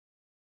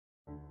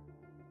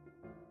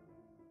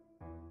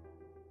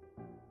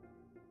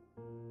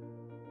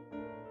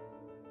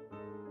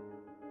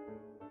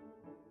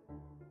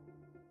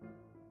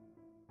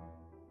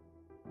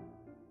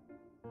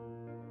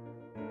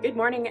Good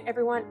morning,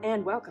 everyone,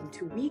 and welcome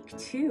to week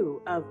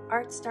 2 of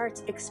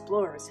ArtStarts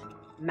Explores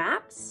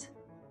Maps.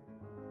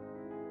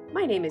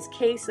 My name is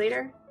Kay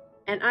Slater,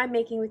 and I'm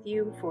making with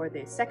you for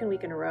the second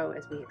week in a row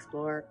as we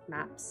explore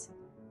maps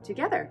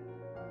together.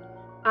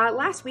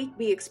 Last week,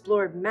 we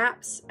explored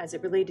maps as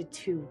it related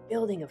to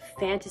building a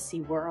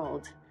fantasy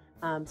world.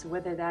 So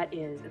whether that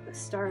is at the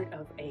start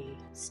of a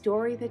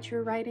story that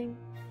you're writing,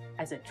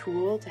 as a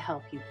tool to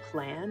help you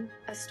plan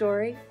a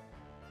story,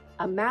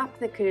 a map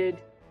that could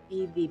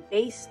be the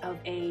base of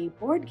a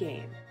board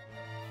game,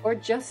 or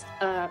just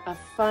a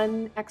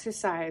fun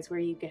exercise where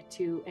you get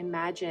to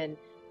imagine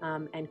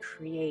and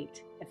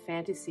create a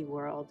fantasy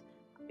world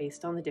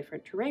based on the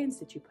different terrains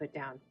that you put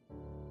down.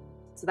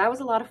 So that was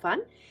a lot of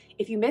fun.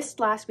 If you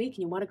missed last week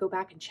and you want to go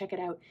back and check it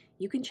out,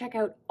 you can check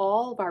out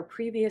all of our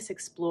previous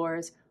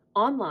explores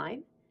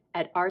online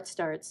at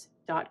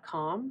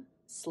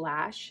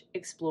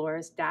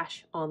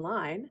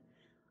artstarts.com/explores-online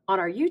on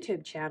our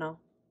YouTube channel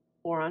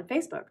or on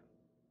Facebook.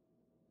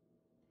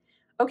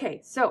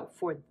 Okay, so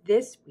for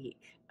this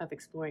week of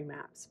exploring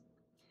maps,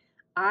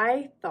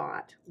 I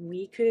thought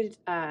we could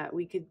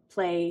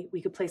play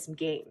some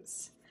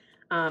games,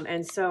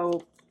 and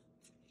so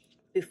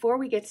before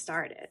we get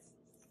started,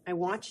 I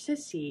want to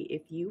see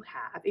if you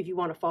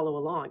want to follow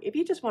along. If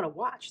you just want to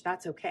watch,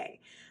 that's okay.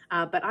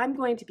 But I'm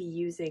going to be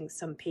using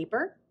some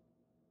paper,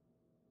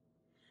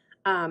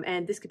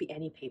 and this could be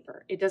any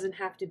paper. It doesn't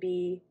have to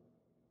be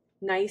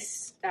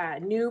nice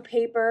new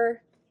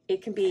paper.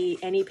 It can be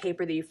any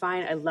paper that you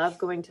find. I love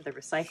going to the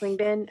recycling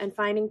bin and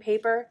finding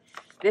paper.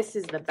 This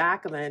is the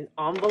back of an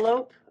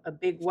envelope, a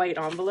big white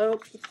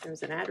envelope.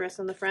 There's an address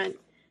on the front,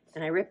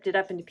 and I ripped it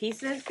up into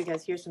pieces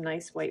because here's some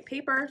nice white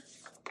paper.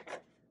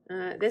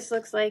 This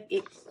looks like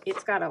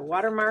it's got a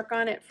watermark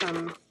on it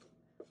from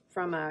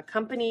a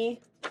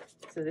company.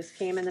 So this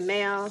came in the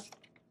mail.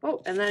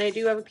 Oh, and then I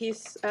do have a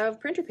piece of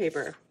printer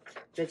paper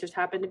that just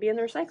happened to be in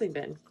the recycling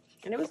bin,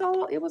 and it was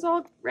all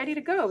ready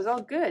to go. It was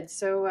all good.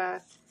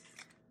 So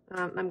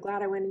I'm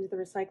glad I went into the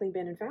recycling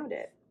bin and found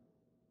it.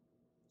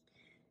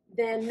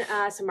 Then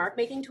some mark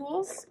making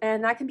tools,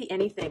 and that can be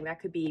anything.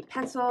 That could be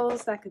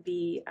pencils, that could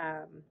be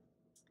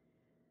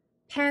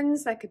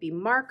pens, that could be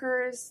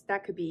markers,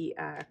 that could be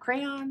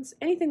crayons,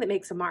 anything that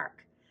makes a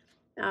mark.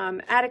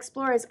 At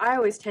Explores, I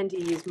always tend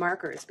to use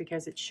markers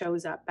because it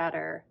shows up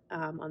better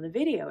on the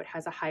video. It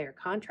has a higher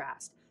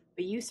contrast,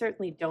 but you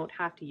certainly don't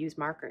have to use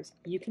markers.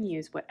 You can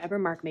use whatever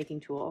mark making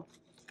tool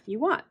you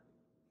want.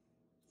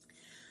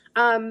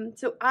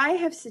 So I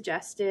have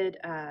suggested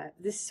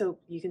this, so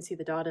you can see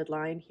the dotted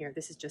line here.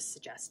 This is just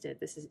suggested.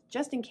 This is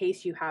just in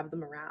case you have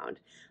them around.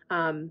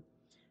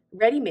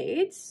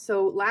 Ready-mades.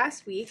 So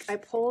last week I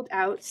pulled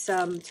out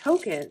some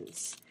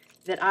tokens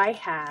that I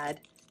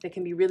had that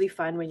can be really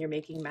fun when you're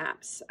making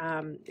maps.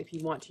 If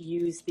you want to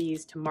use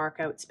these to mark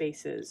out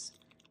spaces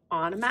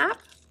on a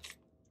map.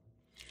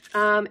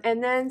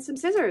 And then some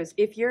scissors.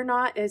 If you're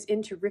not as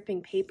into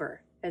ripping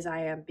paper as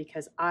I am,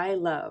 because I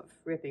love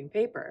ripping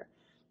paper,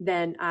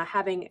 then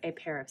having a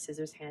pair of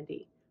scissors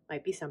handy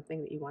might be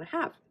something that you want to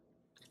have.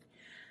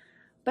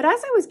 But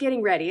as I was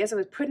getting ready, as I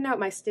was putting out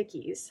my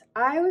stickies,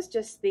 I was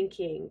just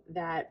thinking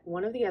that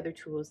one of the other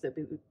tools that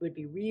would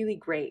be really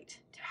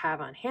great to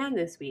have on hand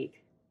this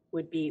week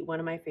would be one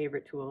of my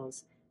favorite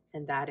tools,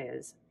 and that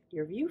is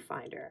your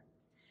viewfinder.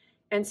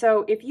 And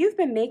so if you've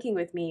been making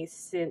with me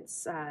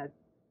since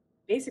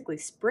basically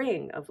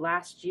spring of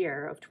last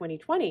year of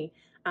 2020,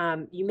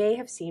 you may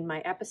have seen my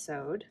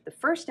episode, the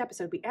first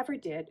episode we ever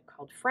did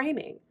called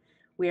Framing,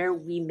 where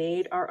we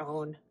made our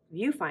own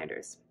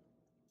viewfinders.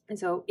 And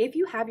so if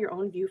you have your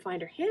own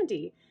viewfinder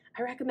handy,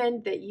 I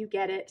recommend that you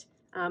get it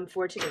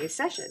for today's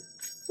session.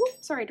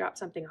 Oops, sorry, I dropped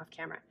something off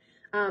camera.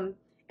 And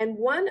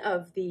one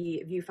of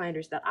the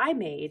viewfinders that I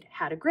made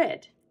had a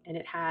grid, and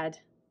it had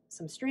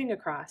some string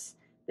across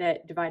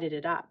that divided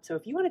it up. So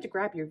if you wanted to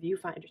grab your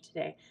viewfinder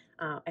today,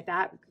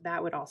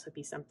 that would also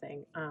be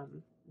something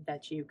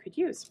that you could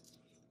use.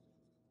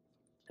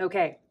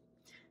 Okay,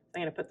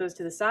 I'm going to put those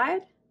to the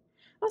side.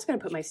 I'm also going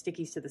to put my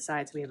stickies to the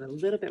side so we have a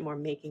little bit more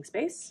making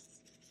space.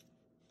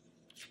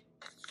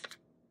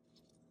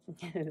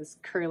 This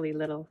curly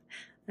little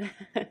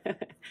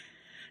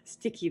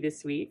sticky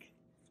this week.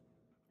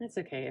 That's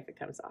okay if it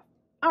comes off.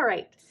 All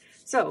right,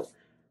 so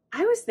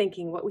I was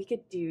thinking what we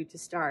could do to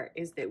start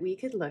is that we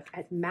could look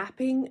at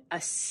mapping a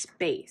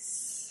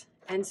space.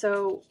 And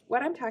so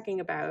what I'm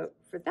talking about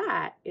for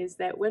that is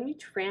that when we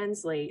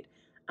translate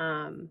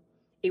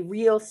a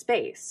real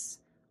space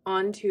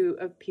onto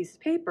a piece of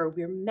paper,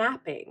 we're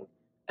mapping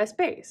a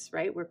space,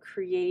 right? We're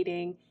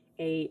creating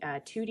a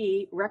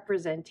 2D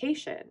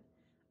representation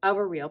of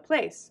a real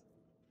place.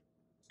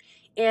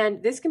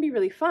 And this can be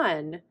really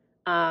fun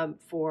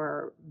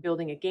for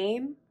building a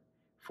game,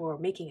 for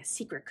making a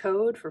secret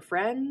code for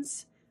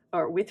friends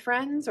or with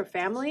friends or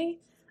family.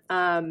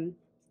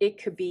 It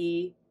could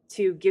be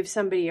to give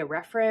somebody a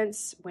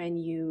reference when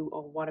you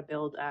want to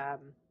build a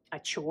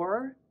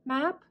chore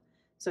map.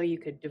 So you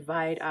could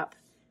divide up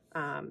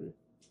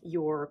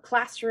your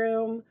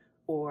classroom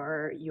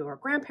or your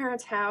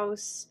grandparents'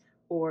 house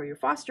or your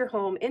foster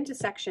home into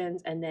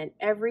sections, and then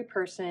every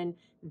person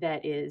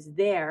that is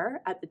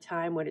there at the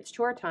time when it's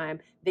chore time,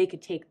 they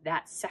could take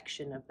that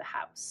section of the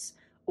house.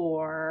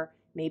 Or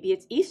maybe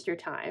it's Easter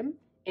time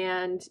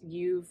and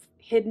you've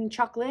hidden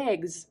chocolate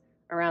eggs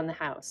around the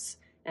house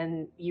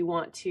and you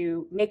want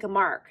to make a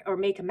mark or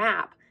make a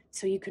map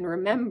so you can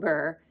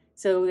remember,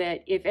 so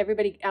that if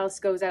everybody else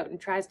goes out and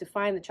tries to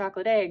find the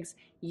chocolate eggs,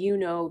 you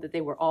know that they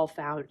were all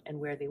found and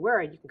where they were,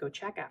 and you can go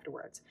check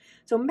afterwards.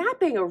 So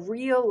mapping a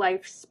real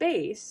life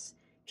space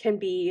can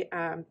be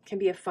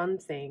a fun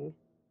thing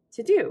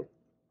to do.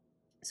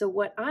 So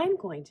what I'm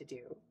going to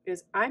do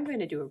is I'm going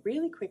to do a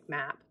really quick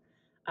map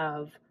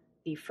of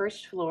the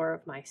first floor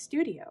of my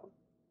studio.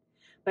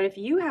 But if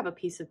you have a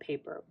piece of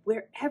paper,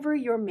 wherever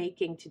you're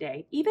making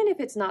today, even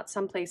if it's not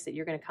someplace that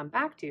you're going to come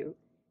back to,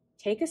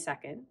 take a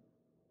second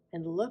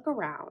and look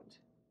around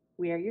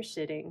where you're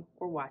sitting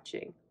or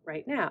watching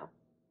right now.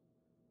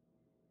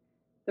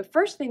 The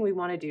first thing we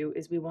want to do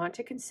is we want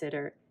to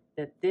consider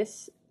that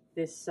this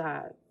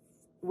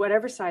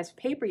whatever size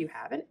paper you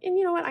have, and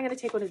you know what, I'm going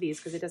to take one of these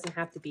because it doesn't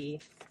have to be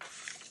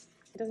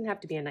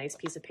a nice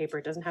piece of paper.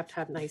 It doesn't have to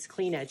have nice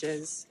clean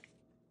edges.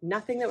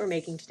 Nothing that we're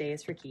making today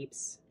is for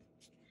keeps.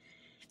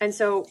 And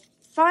so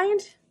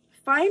find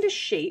a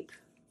shape,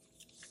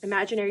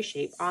 imaginary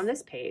shape on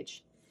this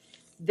page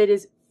that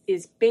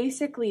is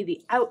basically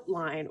the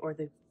outline or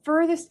the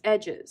furthest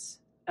edges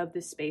of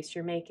the space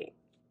you're making,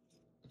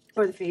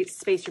 or the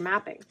space you're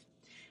mapping.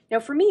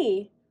 Now for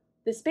me,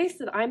 the space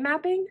that I'm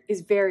mapping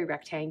is very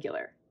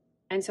rectangular.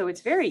 And so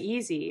it's very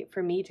easy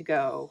for me to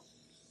go,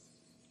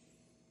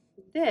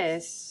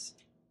 this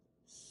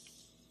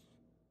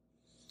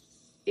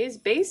is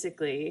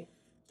basically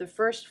the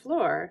first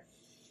floor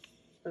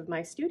of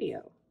my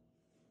studio.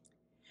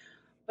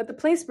 But the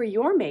place where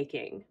you're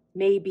making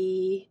may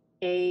be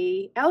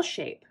a L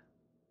shape.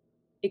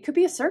 It could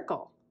be a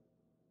circle.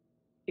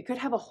 It could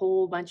have a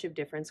whole bunch of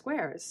different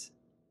squares,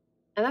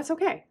 and that's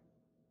okay.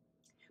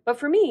 But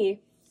for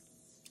me,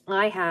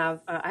 I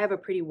have a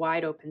pretty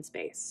wide open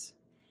space,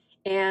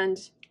 and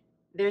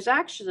there's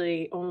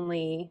actually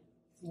only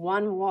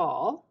one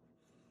wall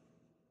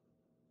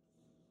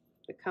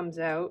that comes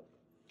out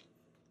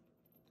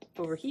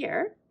over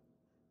here,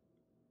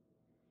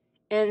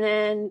 and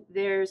then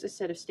there's a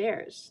set of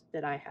stairs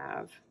that I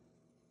have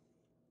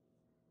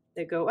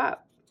that go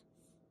up.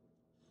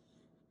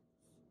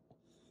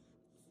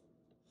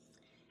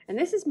 And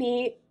this is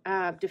me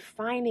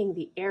defining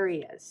the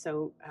areas.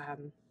 So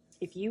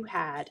if you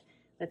had,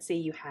 let's say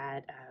you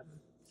had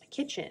a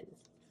kitchen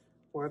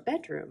or a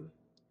bedroom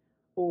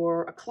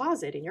or a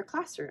closet in your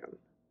classroom,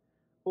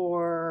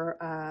 or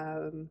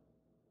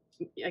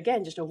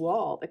again, just a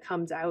wall that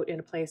comes out in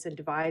a place and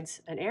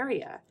divides an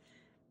area.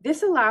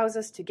 This allows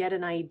us to get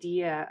an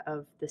idea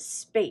of the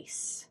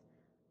space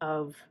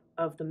of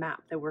the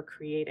map that we're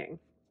creating.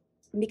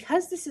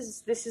 Because this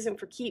isn't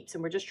for keeps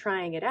and we're just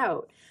trying it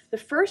out, the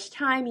first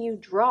time you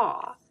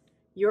draw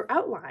your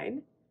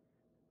outline,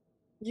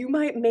 you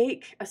might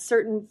make a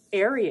certain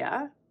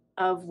area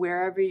of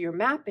wherever you're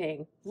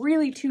mapping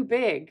really too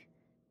big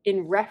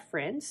in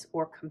reference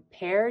or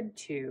compared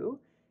to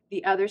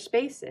the other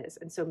spaces.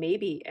 And so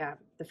maybe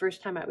the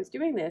first time I was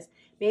doing this,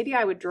 maybe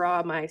I would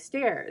draw my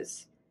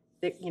stairs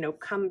that, you know,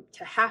 come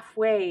to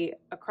halfway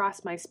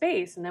across my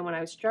space. And then when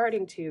I was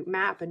starting to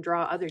map and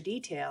draw other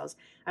details,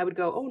 I would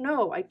go, oh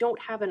no, I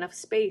don't have enough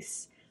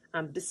space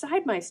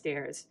beside my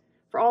stairs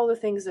for all the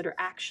things that are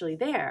actually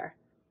there.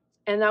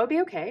 And that would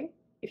be okay.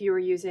 If you were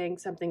using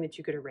something that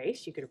you could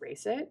erase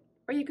it,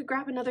 or you could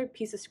grab another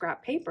piece of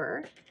scrap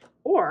paper,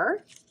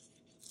 or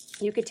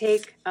you could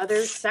take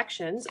other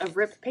sections of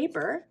ripped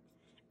paper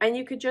and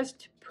you could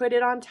just put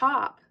it on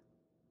top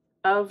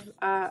of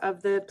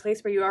the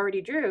place where you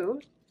already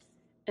drew,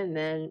 and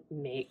then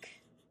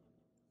make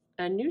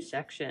a new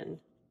section.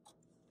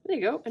 There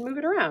you go, and move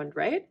it around,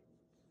 right?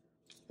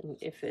 And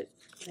if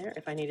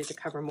I needed to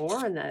cover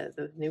more and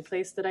the new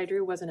place that I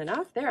drew wasn't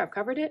enough, there, I've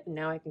covered it, and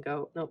now I can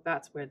go, nope,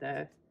 that's where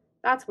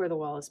the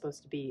wall is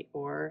supposed to be,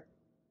 or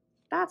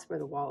that's where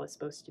the wall is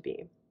supposed to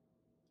be.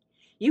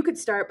 You could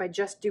start by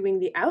just doing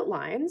the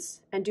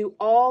outlines and do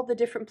all the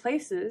different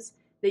places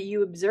that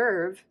you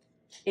observe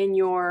in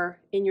your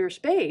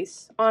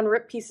space on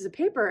ripped pieces of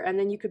paper, and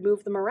then you could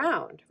move them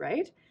around,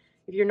 right?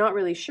 If you're not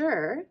really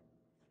sure,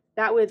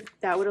 that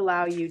would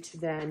allow you to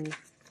then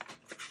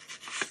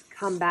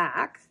come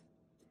back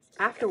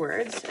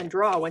afterwards and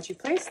draw once you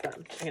place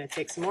them. I'm going to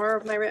take some more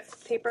of my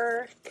ripped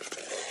paper.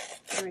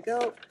 There we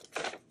go.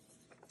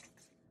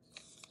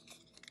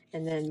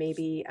 And then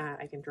maybe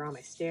I can draw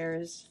my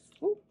stairs.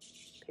 Ooh,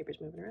 paper's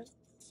moving around.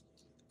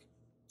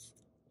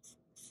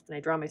 And I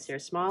draw my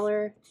stairs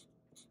smaller.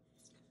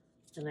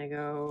 And I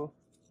go,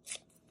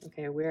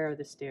 okay, where are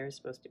the stairs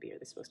supposed to be? Are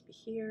they supposed to be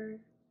here? Are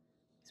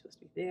they supposed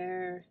to be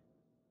there?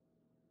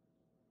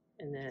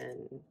 And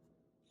then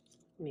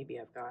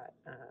maybe I've got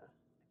a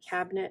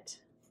cabinet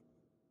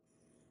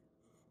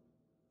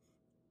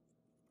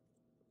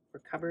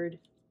or cupboard.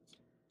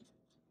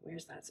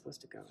 Where's that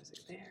supposed to go? Is it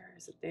there?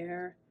 Is it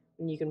there?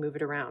 And you can move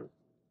it around.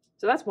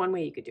 So that's one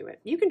way you could do it.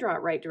 You can draw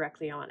it right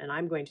directly on, and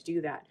I'm going to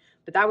do that.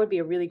 But that would be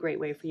a really great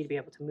way for you to be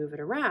able to move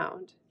it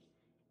around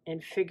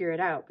and figure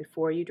it out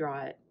before you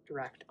draw it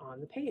direct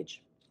on the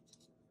page.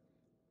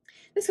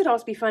 This could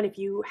also be fun if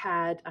you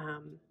had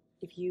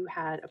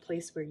a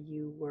place where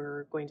you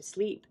were going to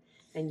sleep,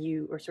 and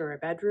or sort of a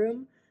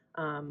bedroom,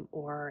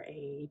 or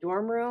a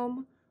dorm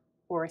room,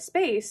 or a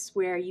space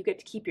where you get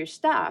to keep your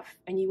stuff,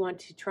 and you want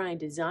to try and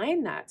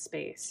design that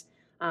space,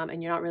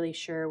 and you're not really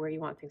sure where you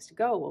want things to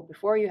go. Well,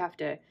 before you have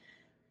to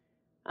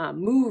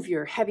move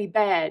your heavy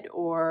bed,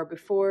 or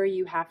before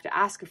you have to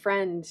ask a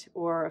friend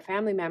or a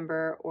family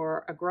member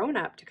or a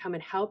grown-up to come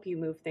and help you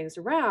move things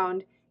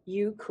around,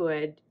 you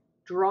could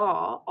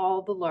draw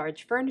all the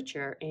large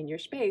furniture in your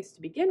space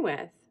to begin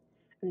with,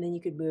 and then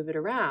you could move it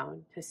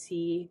around to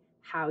see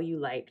how you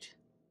liked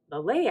the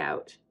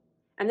layout.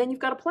 And then you've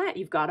got a plan,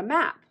 you've got a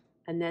map,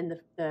 and then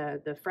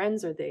the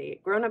friends or the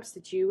grown-ups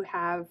that you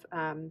have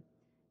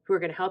who are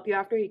going to help you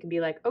after, you can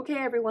be like, okay,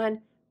 everyone,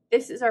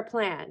 this is our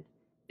plan,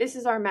 this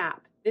is our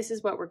map, this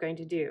is what we're going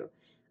to do.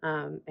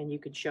 And you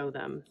could show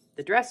them,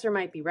 the dresser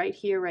might be right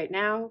here right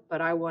now,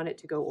 but I want it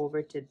to go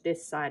over to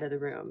this side of the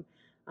room.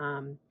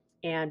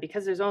 And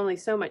because there's only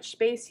so much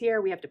space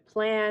here, we have to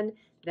plan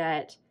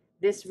that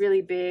this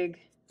really big,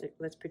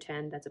 let's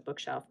pretend that's a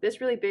bookshelf,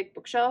 this really big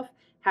bookshelf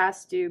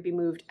has to be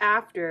moved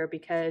after,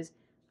 because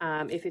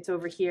if it's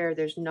over here,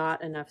 there's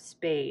not enough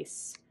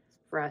space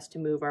for us to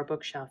move our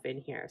bookshelf in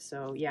here.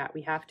 So yeah,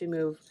 we have to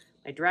move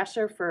my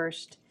dresser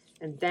first,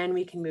 and then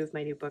we can move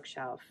my new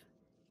bookshelf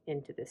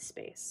into this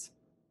space.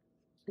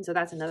 And so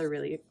that's another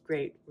really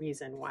great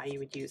reason why you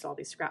would use all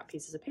these scrap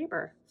pieces of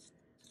paper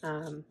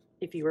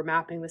if you were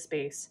mapping the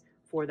space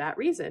for that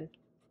reason.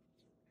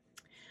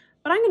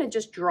 But I'm going to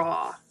just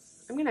draw.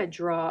 I'm going to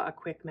draw a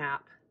quick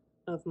map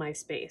of my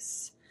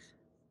space.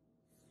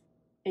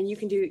 And you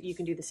can do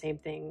the same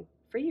thing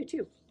for you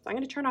too. So I'm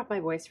going to turn off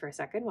my voice for a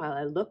second while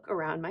I look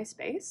around my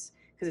space,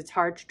 because it's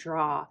hard to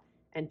draw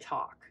and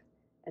talk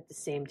at the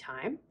same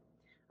time.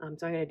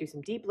 So I'm going to do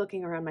some deep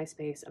looking around my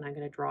space, and I'm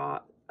going to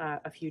draw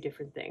a few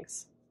different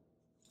things.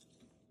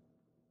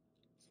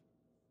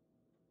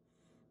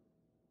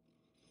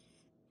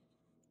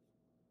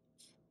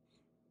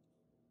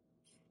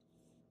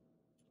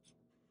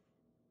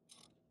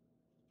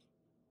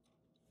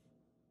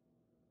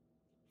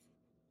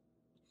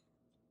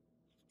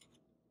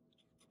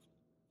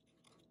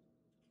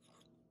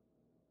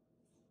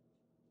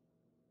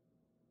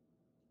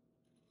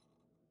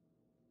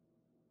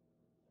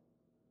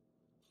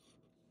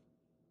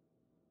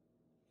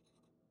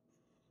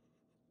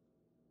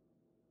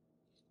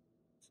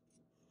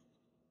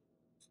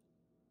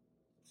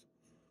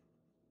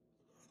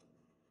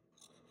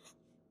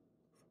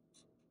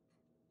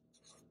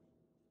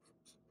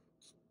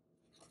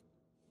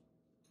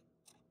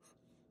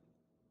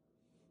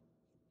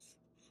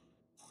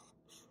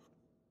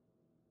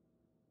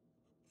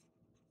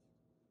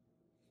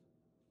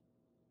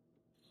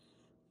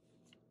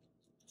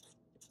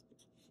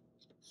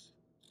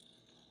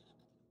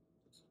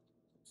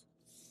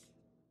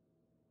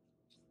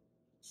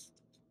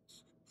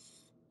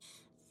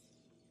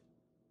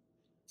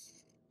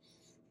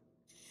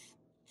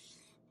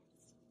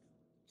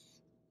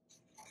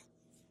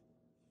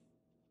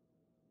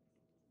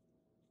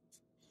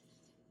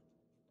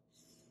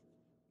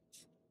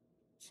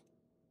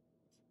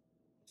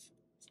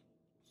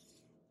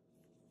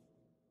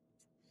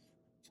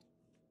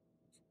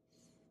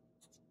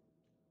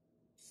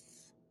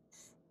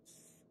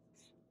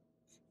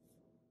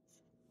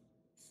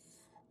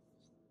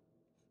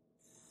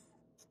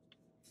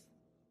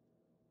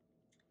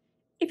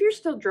 If you're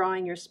still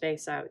drawing your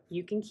space out,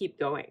 you can keep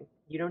going.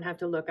 You don't have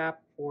to look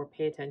up or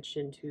pay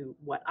attention to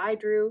what I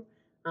drew.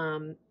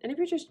 And if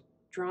you're just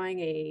drawing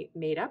a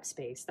made-up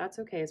space, that's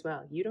okay as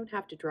well. You don't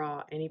have to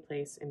draw any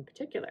place in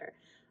particular.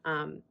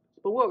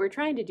 But what we're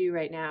trying to do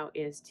right now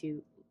is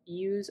to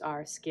use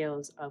our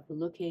skills of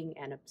looking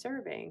and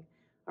observing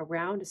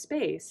around a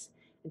space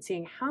and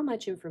seeing how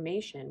much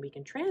information we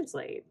can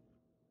translate,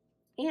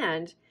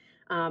 and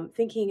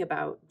thinking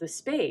about the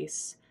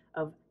space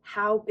of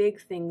how big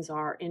things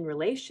are in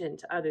relation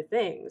to other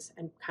things,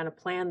 and kind of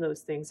plan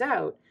those things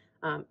out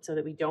so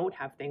that we don't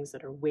have things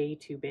that are way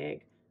too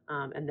big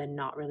and then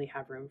not really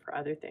have room for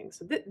other things.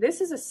 So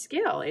this is a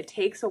skill. It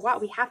takes a while.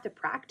 We have to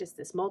practice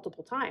this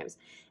multiple times.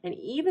 And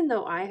even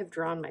though I have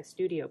drawn my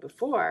studio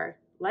before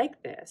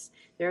like this,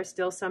 there are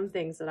still some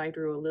things that I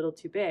drew a little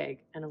too big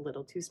and a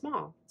little too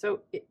small.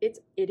 So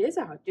it is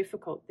a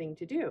difficult thing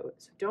to do.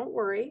 So don't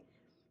worry.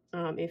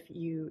 If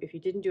you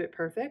didn't do it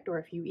perfect, or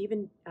if you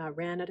even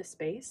ran out of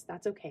space,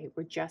 that's okay.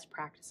 We're just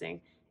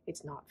practicing.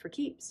 It's not for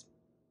keeps.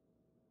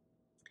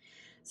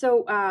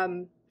 So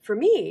for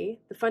me,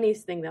 the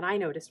funniest thing that I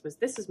noticed was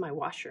this is my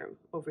washroom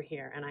over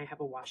here, and I have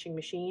a washing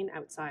machine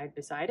outside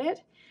beside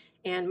it.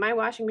 And my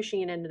washing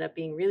machine ended up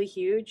being really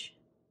huge.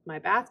 My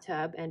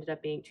bathtub ended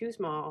up being too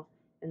small,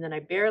 and then I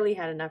barely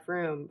had enough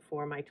room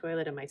for my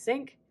toilet and my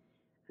sink.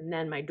 And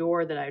then my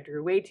door that I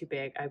drew way too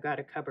big, I've got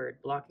a cupboard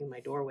blocking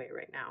my doorway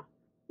right now.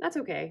 That's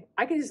okay.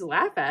 I can just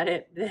laugh at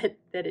it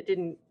that it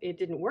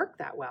didn't work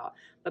that well.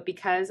 But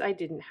because I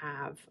didn't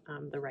have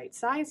the right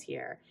size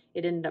here,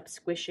 it ended up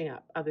squishing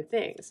up other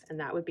things. And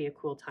that would be a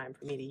cool time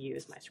for me to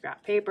use my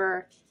scrap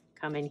paper,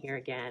 come in here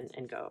again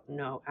and go,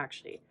 no,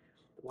 actually,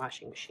 the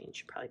washing machine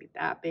should probably be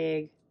that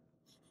big.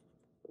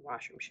 The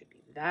washroom should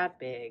be that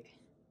big.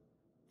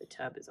 The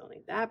tub is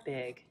only that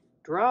big.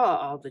 Draw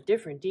all the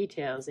different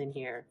details in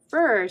here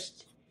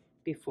first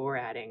before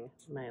adding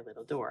my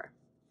little door.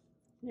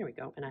 There we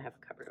go, and I have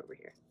a cupboard over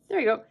here. There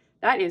you go.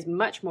 That is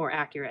much more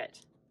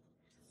accurate.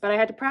 But I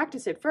had to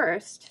practice it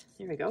first.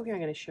 There we go. Here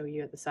I'm going to show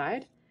you at the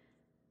side.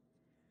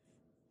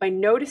 By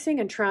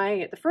noticing and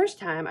trying it the first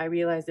time, I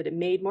realized that it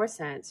made more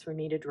sense for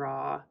me to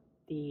draw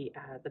the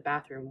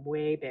bathroom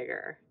way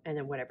bigger, and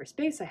then whatever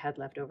space I had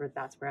left over,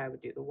 that's where I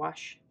would do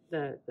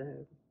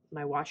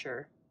my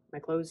washer, my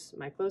clothes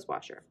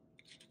washer.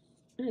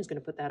 I'm just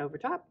going to put that over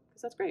top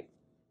because that's great.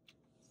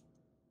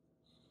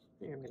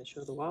 Here, I'm going to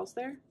show the walls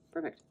there.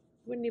 Perfect.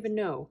 You wouldn't even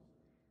know.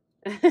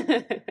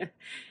 You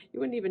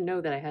wouldn't even know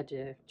that I had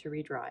to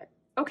redraw it.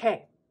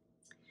 Okay.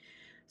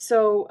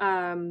 So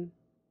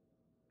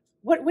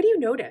what do you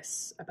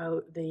notice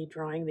about the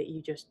drawing that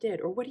you just did?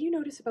 Or what do you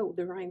notice about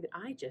the drawing that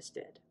I just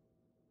did?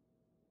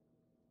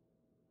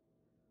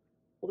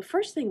 Well, the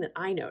first thing that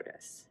I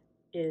notice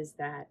is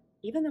that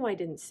even though I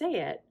didn't say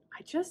it,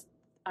 I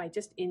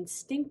just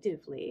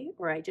instinctively,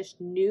 or I just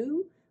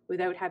knew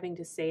without having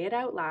to say it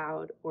out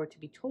loud or to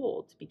be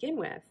told to begin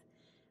with,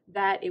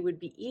 that it would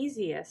be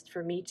easiest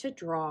for me to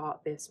draw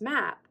this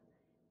map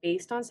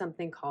based on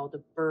something called a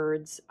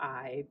bird's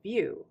eye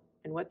view.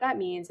 And what that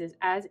means is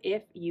as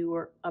if you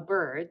were a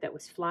bird that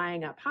was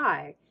flying up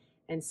high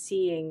and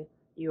seeing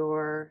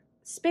your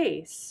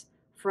space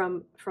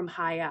from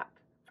high up,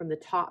 from the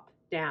top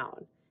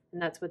down.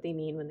 And that's what they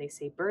mean when they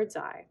say bird's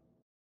eye.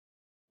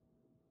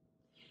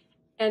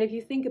 And if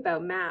you think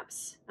about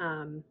maps,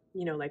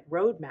 you know, like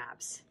road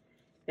maps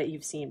that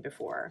you've seen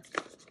before,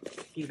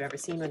 if you've ever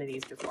seen one of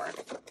these before,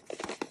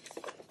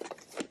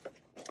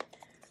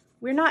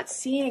 we're not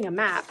seeing a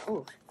map.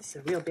 Oh, this is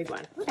a real big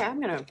one. Okay, I'm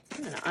gonna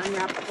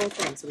unwrap the whole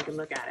thing so we can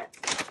look at it.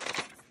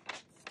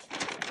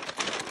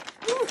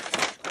 Whew.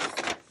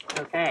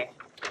 Okay,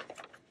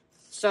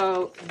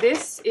 so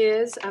this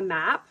is a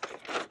map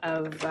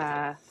of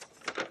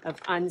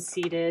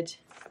unceded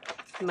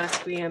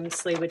Musqueam,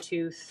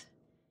 Tsleil-Waututh,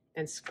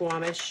 and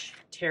Squamish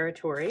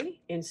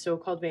territory in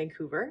so-called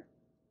Vancouver.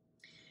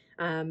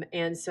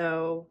 And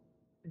so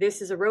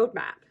this is a road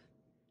map.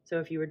 So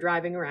if you were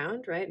driving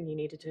around, right, and you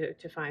needed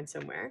to find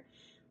somewhere,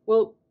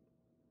 well,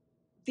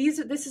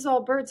 this is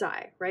all bird's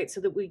eye, right, so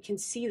that we can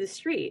see the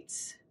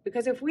streets.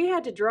 Because if we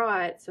had to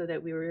draw it so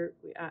that we were,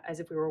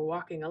 as if we were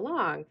walking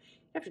along,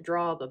 you have to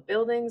draw all the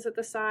buildings at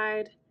the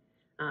side.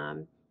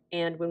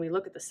 And when we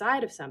look at the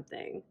side of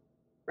something,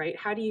 right,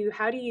 how do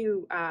you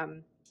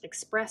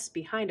express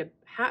behind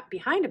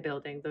a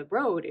building, the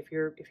road, if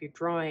you're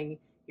drawing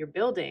your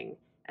building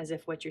as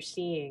if what you're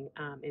seeing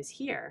is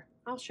here?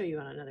 I'll show you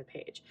on another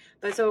page.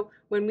 But so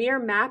when we are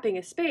mapping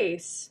a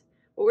space,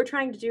 what we're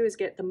trying to do is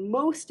get the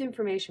most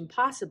information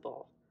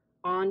possible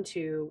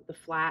onto the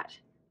flat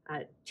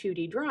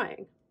 2D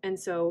drawing. And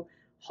so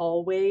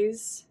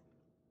hallways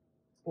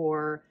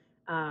or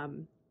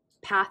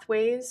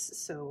pathways,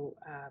 so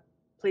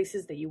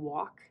places that you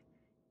walk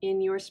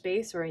in your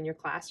space or in your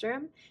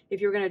classroom.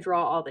 If you're going to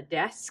draw all the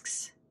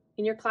desks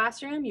in your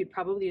classroom, you'd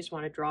probably just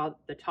want to draw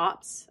the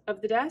tops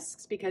of the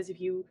desks, because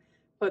if you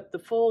put the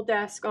full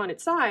desk on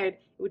its side,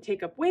 it would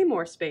take up way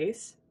more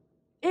space,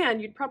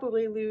 and you'd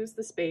probably lose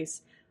the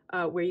space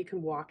where you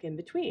can walk in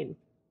between.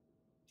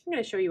 I'm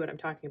going to show you what I'm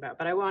talking about,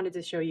 but I wanted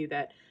to show you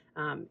that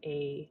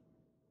a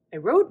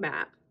road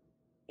map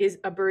is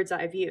a bird's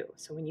eye view.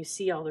 So when you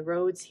see all the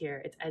roads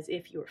here, it's as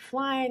if you were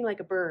flying like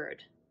a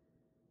bird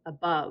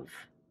above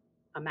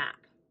a map.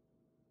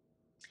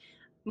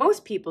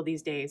 Most people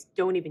these days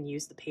don't even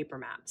use the paper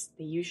maps.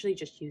 They usually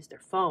just use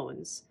their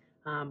phones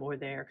or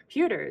their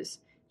computers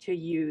to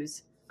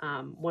use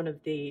one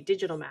of the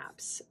digital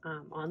maps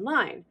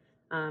online.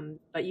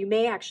 But you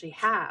may actually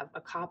have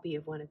a copy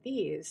of one of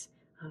these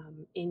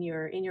in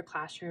your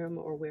classroom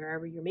or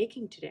wherever you're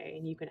making today,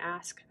 and you can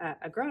ask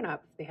a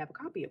grown-up if they have a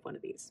copy of one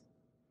of these.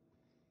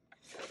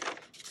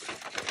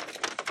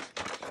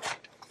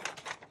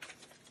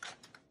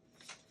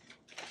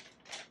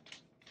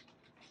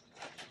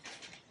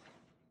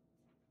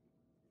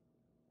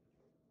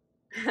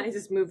 I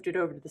just moved it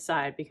over to the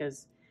side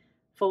because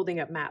folding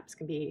up maps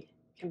can be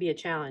a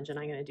challenge, and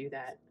I'm going to do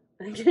that.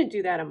 I'm going to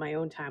do that on my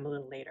own time a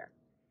little later.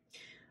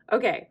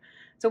 Okay,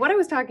 so what I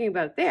was talking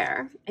about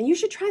there, and you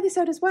should try this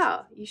out as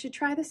well. You should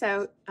try this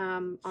out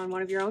on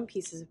one of your own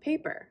pieces of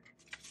paper.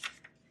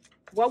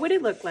 What would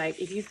it look like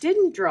if you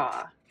didn't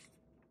draw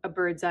a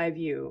bird's eye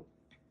view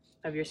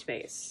of your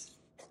space?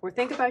 Or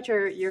think about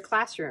your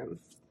classroom,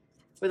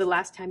 or the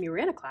last time you were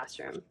in a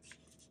classroom,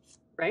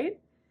 right?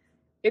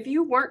 If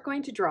you weren't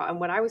going to draw, and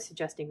what I was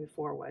suggesting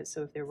before was,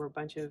 so if there were a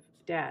bunch of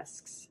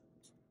desks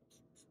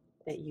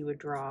that you would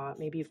draw,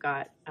 maybe you've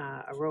got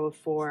a row of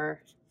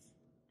 4,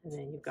 and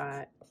then you've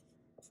got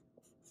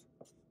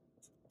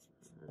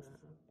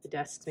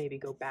desks maybe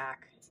go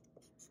back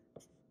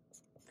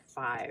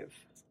 5.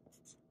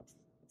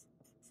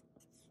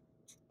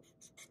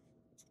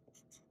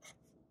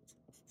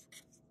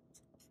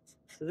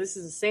 So this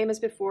is the same as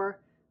before.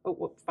 Oh,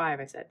 whoop, 5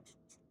 I said.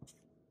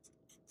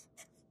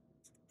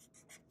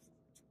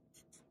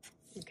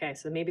 Okay,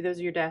 so maybe those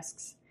are your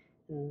desks,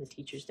 and then the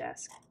teacher's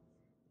desk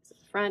is at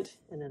the front,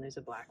 and then there's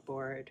a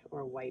blackboard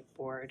or a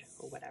whiteboard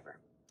or whatever.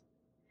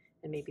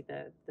 And maybe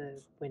the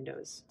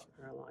windows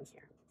are along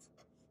here.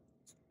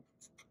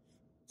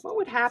 What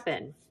would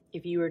happen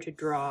if you were to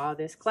draw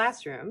this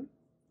classroom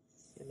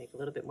and make a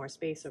little bit more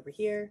space over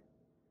here?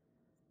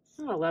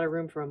 Not a lot of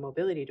room for a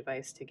mobility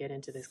device to get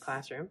into this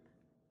classroom.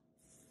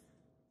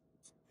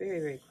 Very,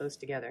 very close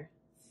together.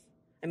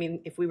 I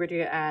mean, if we were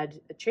to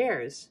add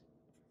chairs,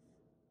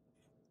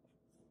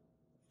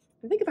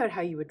 think about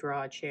how you would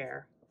draw a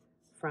chair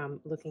from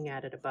looking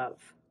at it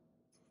above.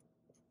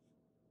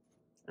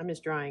 I'm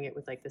just drawing it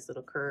with like this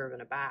little curve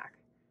and a back,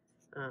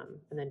 and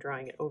then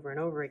drawing it over and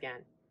over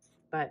again.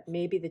 But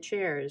maybe the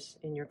chairs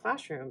in your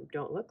classroom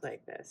don't look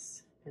like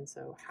this. And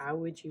so how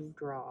would you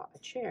draw a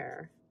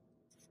chair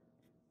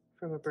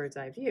from a bird's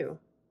eye view?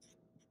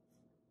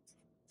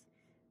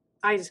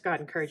 I just got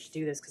encouraged to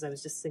do this because I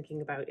was just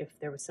thinking about if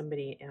there was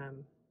somebody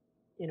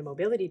in a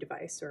mobility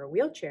device or a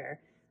wheelchair.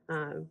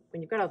 When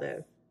you've got all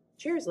the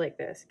chairs like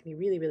this, it can be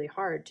really, really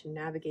hard to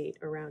navigate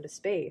around a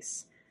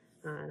space.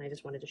 And I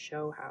just wanted to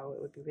show how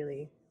it would be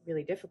really,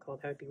 really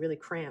difficult, how it would be really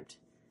cramped,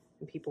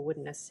 and people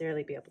wouldn't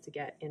necessarily be able to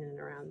get in and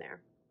around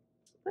there.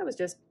 That was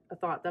just a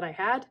thought that I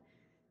had,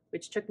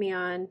 which took me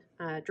on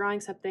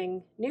drawing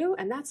something new,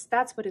 and that's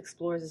what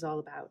Explores is all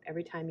about.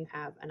 Every time you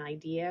have an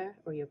idea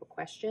or you have a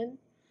question,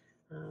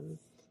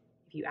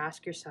 if you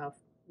ask yourself,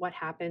 what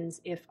happens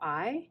if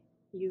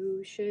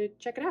you should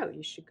check it out.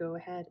 You should go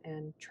ahead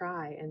and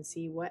try and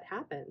see what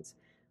happens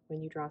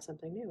when you draw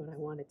something new. And I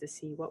wanted to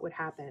see what would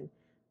happen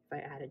if I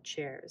added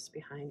chairs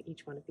behind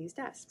each one of these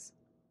desks.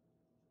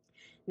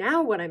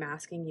 Now what I'm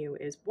asking you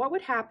is, what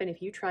would happen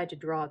if you tried to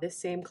draw this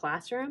same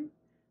classroom,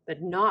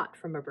 but not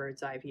from a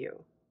bird's eye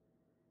view,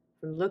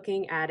 from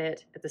looking at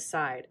it at the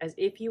side, as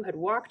if you had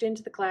walked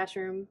into the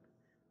classroom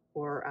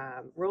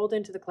or rolled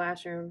into the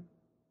classroom,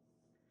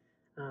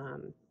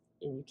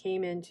 and you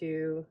came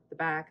into the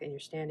back and you're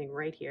standing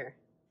right here.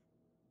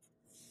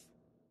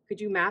 Could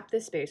you map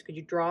this space? Could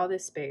you draw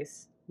this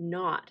space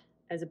not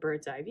as a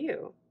bird's eye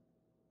view?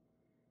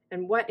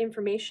 And what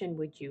information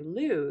would you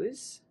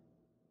lose?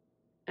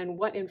 And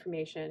what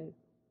information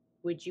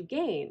would you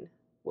gain?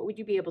 What would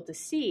you be able to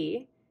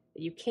see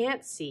that you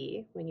can't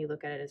see when you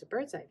look at it as a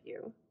bird's eye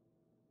view?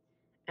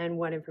 And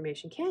what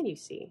information can you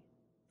see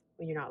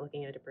when you're not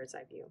looking at it as a bird's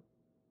eye view?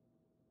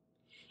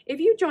 If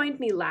you joined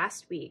me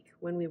last week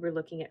when we were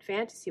looking at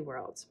fantasy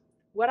worlds,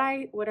 what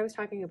I was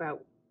talking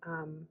about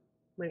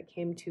when it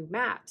came to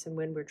maps and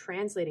when we're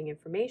translating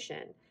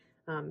information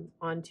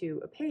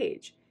onto a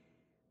page,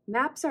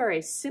 maps are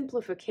a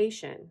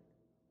simplification.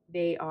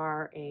 They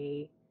are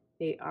a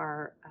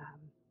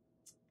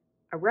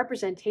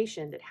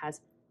representation that has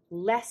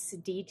less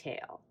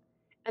detail,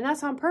 and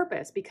that's on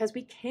purpose because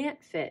we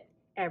can't fit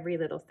every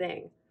little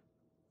thing.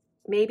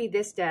 Maybe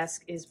this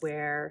desk is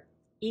where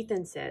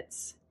Ethan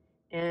sits.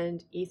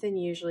 And Ethan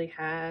usually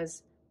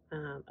has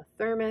a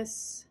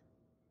thermos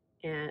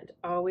and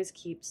always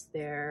keeps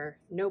their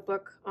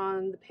notebook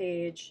on the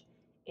page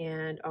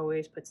and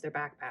always puts their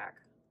backpack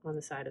on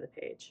the side of the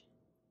page.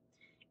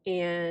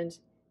 And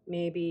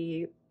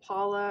maybe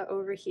Paula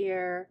over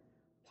here,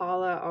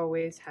 Paula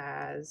always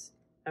has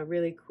a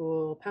really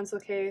cool pencil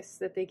case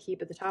that they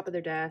keep at the top of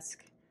their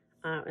desk,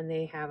 and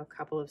they have a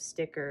couple of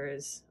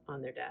stickers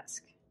on their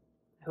desk.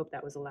 I hope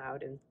that was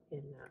allowed in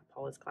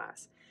Paula's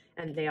class.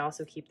 And they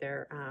also keep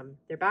their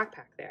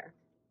backpack there.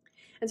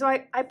 And so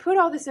I put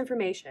all this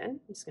information,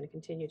 I'm just going to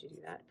continue to do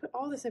that, put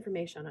all this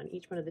information on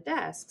each one of the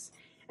desks,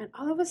 and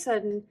all of a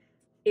sudden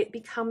it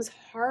becomes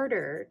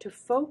harder to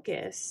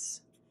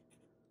focus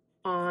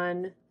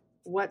on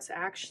what's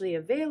actually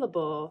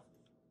available,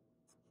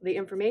 the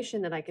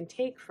information that I can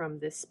take from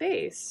this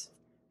space,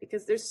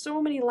 because there's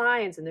so many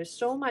lines and there's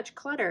so much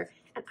clutter,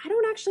 and I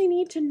don't actually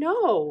need to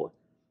know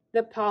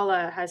that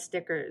Paula has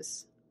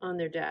stickers on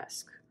their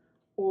desk,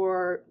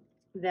 or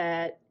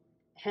that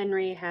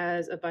Henry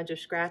has a bunch of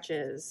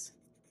scratches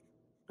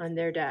on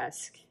their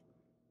desk,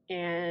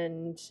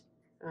 and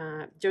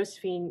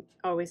Josephine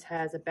always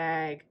has a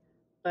bag,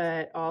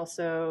 but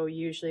also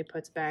usually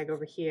puts a bag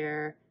over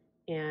here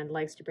and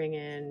likes to bring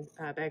in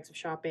bags of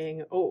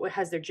shopping. Oh, it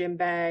has their gym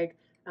bag,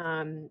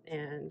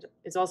 and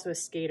is also a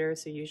skater,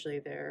 so usually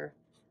their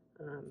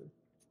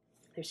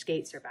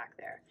skates are back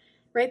there.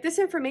 Right? This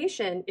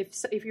information,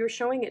 if you're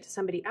showing it to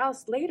somebody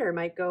else later,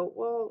 might go,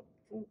 well,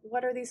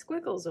 what are these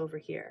squiggles over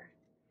here?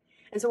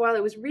 And so while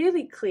it was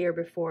really clear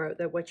before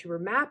that what you were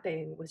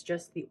mapping was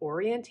just the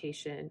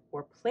orientation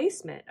or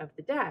placement of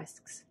the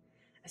desks,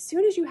 as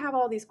soon as you have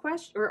all these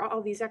questions or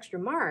all these extra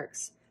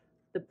marks,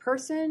 the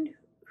person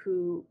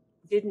who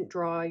didn't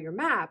draw your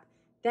map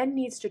then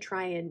needs to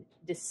try and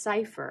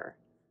decipher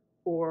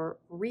or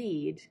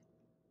read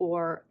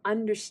or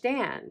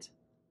understand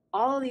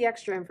all of the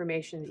extra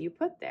information that you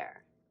put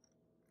there.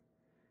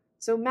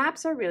 So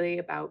maps are really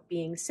about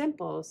being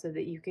simple so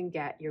that you can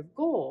get your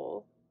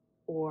goal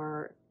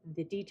or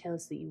the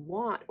details that you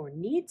want or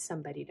need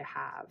somebody to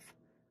have.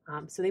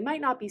 So they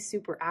might not be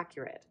super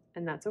accurate,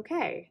 and that's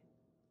okay.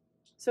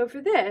 So for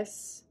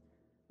this,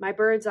 my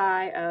bird's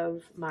eye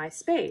of my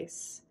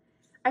space,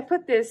 I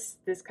put this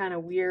kind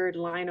of weird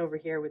line over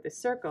here with this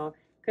circle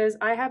because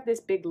I have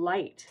this big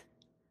light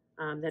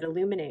that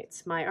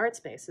illuminates my art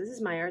space. This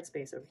is my art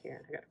space over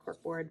here. I got a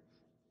corkboard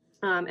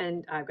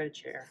and I've got a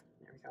chair.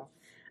 There we go.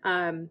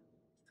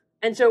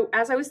 And so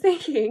as I was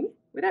thinking,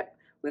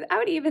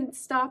 without even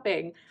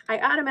stopping, I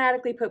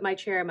automatically put my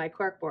chair and my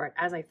corkboard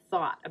as I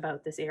thought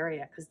about this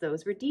area because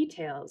those were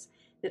details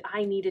that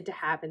I needed to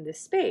have in this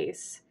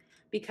space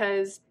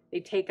because they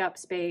take up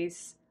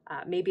space.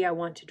 Maybe I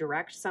want to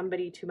direct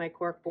somebody to my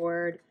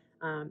corkboard.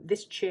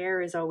 This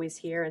chair is always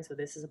here, and so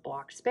this is a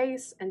blocked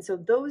space. And so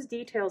those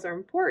details are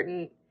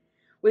important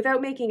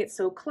without making it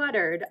so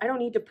cluttered. I don't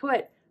need to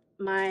put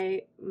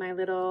my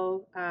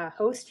little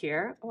host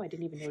here. Oh, I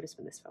didn't even notice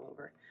when this fell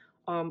over.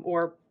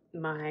 Or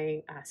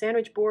my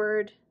sandwich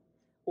board,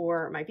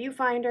 or my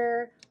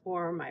viewfinder,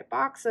 or my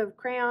box of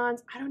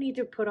crayons. I don't need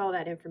to put all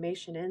that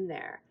information in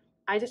there.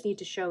 I just need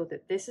to show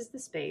that this is the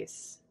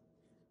space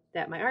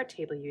that my art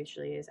table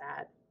usually is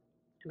at.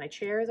 And my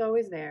chair is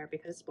always there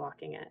because it's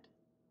blocking it.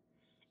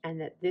 And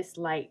that this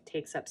light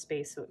takes up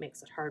space so it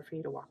makes it hard for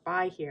you to walk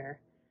by here.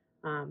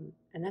 And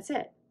that's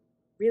it.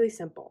 Really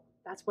simple.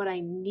 That's what I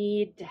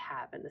need to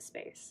have in the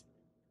space.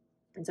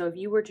 And so if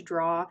you were to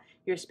draw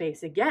your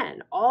space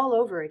again, all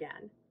over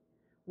again,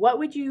 what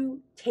would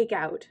you take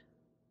out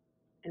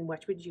and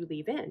what would you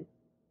leave in?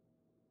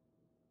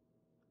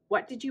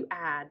 What did you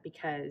add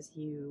because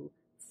you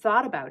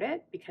thought about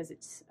it, because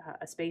it's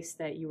a space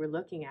that you were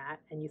looking at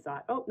and you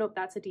thought, oh, nope,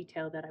 that's a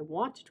detail that I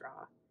want to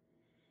draw.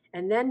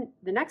 And then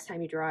the next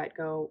time you draw it,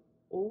 go,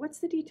 well, what's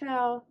the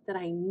detail that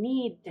I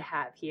need to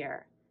have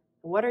here?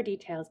 And what are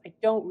details I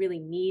don't really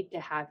need to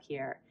have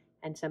here?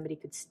 And somebody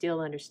could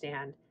still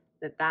understand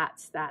that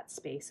that's that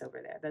space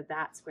over there, that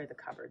that's where the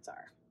cupboards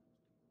are.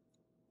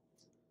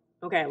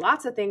 Okay,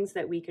 lots of things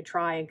that we could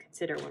try and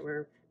consider when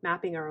we're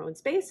mapping our own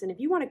space. And if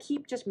you want to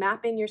keep just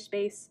mapping your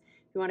space,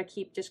 if you want to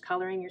keep just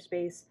coloring your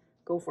space,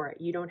 go for it.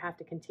 You don't have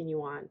to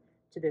continue on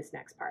to this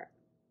next part.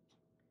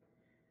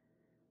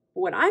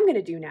 What I'm going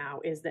to do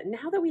now is that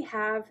now that we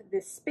have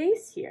this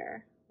space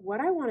here, what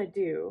I want to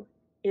do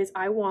is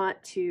I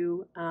want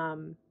to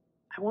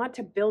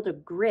build a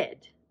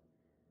grid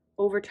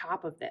over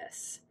top of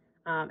this,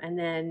 and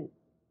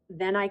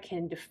then I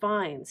can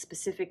define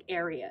specific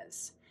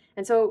areas.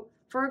 And so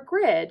for a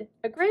grid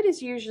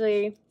is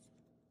usually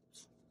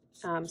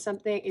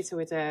something. So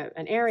it's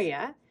an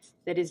area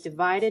that is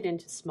divided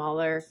into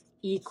smaller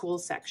equal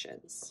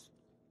sections,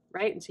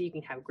 right? And so you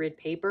can have grid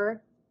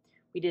paper.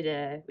 We did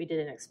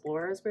an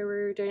Explorers where we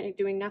were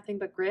doing nothing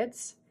but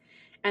grids.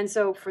 And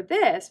so for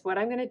this, what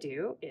I'm going to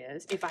do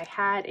is if I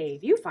had a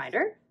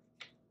viewfinder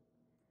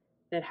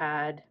that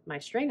had my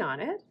string on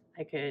it,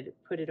 I could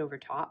put it over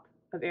top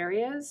of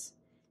areas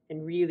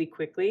and really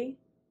quickly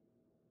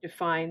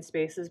define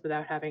spaces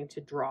without having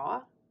to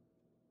draw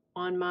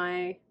on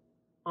my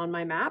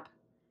map.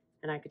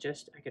 And I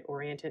could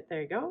orient it.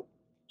 There you go.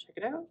 Check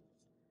it out.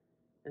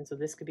 And so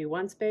this could be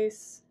one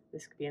space.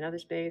 This could be another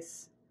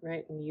space.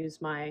 Right, and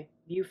use my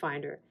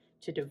viewfinder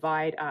to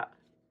divide up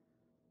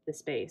the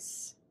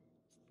space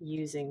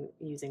using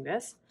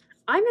this.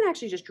 I'm going to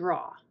actually just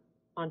draw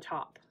on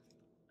top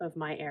of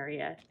my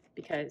area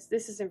because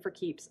this isn't for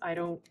keeps. I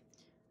don't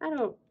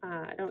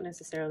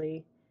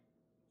necessarily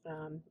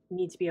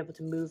need to be able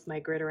to move my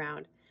grid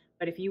around.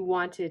 But if you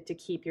wanted to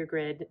keep your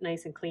grid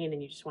nice and clean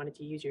and you just wanted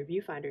to use your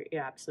viewfinder, you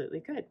absolutely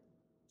could.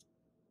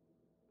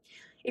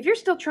 If you're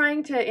still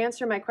trying to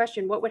answer my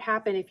question, what would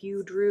happen if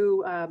you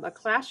drew a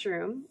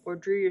classroom or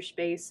drew your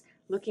space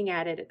looking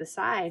at it at the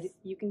side,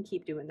 you can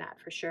keep doing that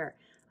for sure.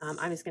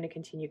 I'm just going to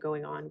continue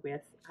going on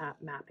with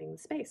mapping the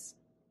space.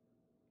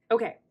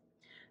 Okay,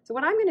 so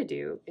what I'm going to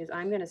do is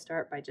I'm going to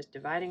start by just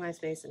dividing my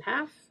space in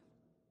half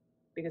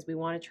because we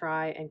want to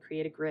try and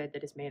create a grid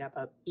that is made up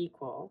of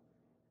equal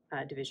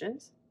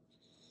divisions.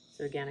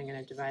 So again, I'm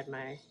going to divide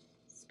my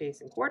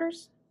space in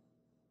quarters.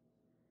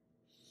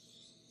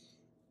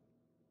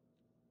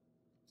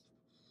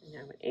 And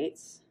now in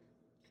eighths,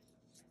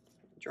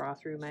 draw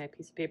through my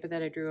piece of paper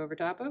that I drew over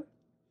top of.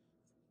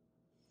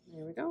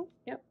 There we go.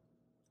 Yep.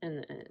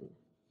 And then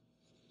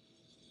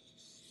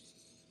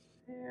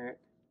there.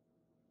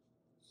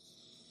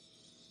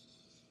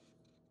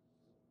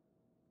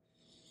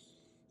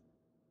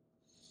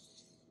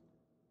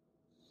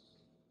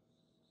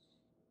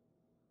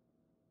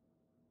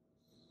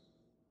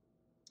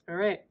 All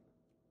right.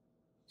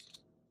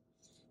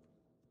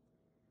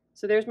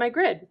 So there's my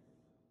grid.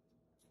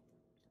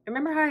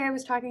 Remember how I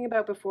was talking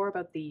about before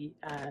about the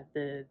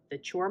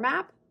chore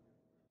map?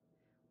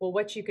 Well,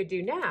 what you could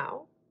do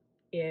now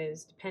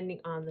is, depending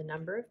on the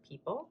number of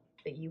people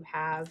that you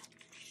have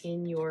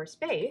in your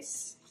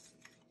space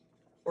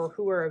or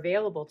who are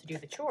available to do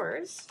the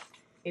chores,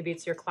 maybe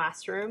it's your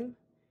classroom,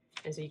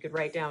 And so you could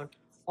write down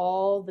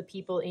all the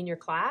people in your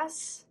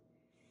class.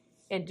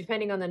 And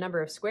depending on the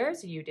number of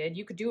squares that you did,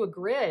 you could do a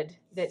grid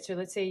that, so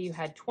let's say you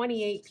had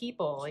 28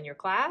 people in your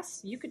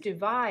class, you could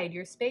divide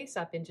your space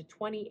up into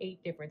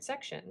 28 different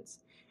sections.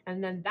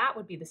 And then that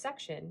would be the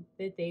section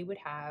that they would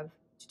have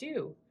to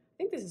do. I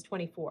think this is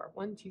 24.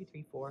 1, 2,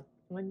 3, 4.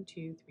 1,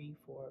 2, 3,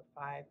 4,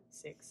 5,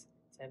 6,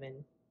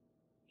 7,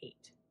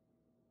 8.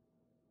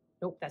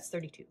 Nope, that's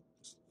 32.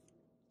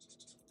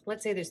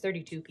 Let's say there's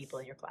 32 people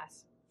in your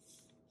class.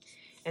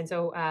 And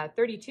so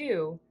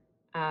 32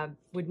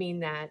 would mean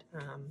that,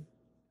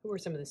 who were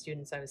some of the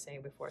students I was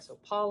saying before? So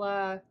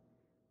Paula, I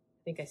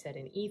think I said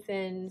an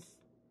Ethan.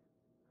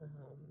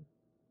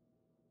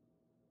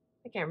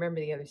 I can't remember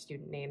the other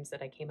student names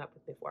that I came up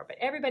with before, but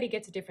everybody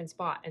gets a different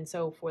spot. And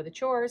so for the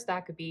chores,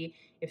 that could be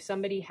if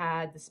somebody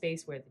had the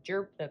space where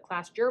the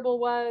class gerbil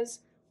was,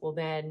 well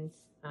then,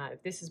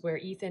 if this is where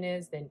Ethan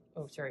is, then,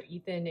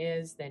 Ethan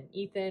is, then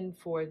Ethan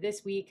for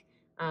this week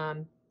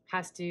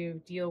has to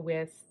deal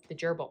with the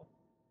gerbil.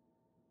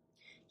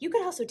 You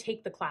could also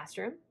take the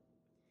classroom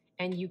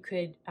and you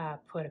could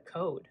put a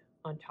code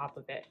on top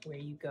of it where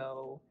you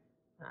go,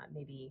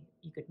 maybe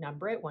you could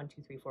number it 1,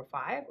 2, 3, 4,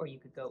 5, or you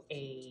could go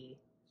A,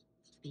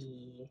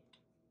 B,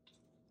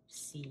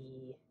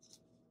 C,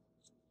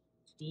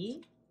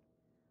 D,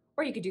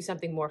 or you could do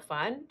something more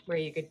fun where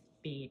you could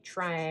be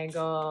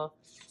triangle,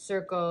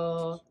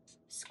 circle,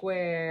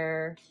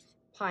 square,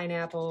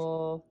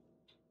 pineapple,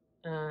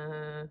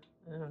 I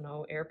don't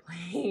know,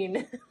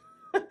 airplane.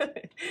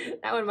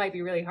 That one might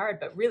be really hard,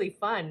 but really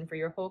fun for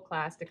your whole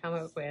class to come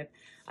up with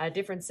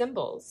different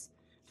symbols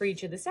for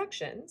each of the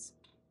sections.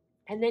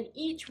 And then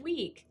each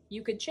week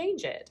you could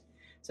change it.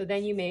 So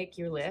then you make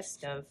your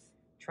list of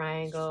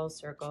triangle,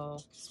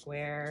 circle,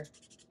 square,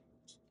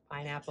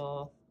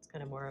 pineapple. It's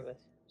kind of more of a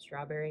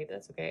strawberry, but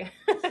that's okay.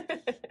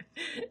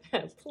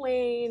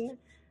 Plain.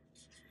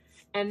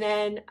 And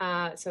then,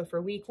 so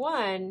for week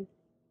 1,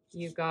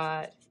 you've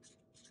got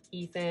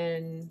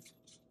Ethan,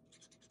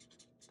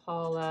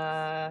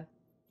 Paula,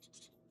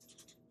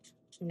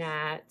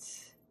 Nat,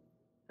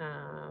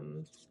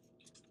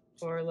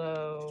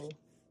 Orlo,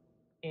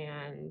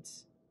 and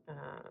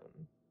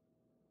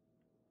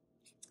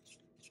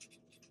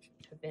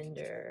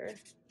Kavinder.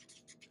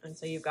 And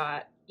so you've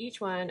got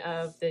each one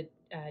of the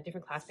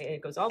different classmates.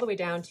 It goes all the way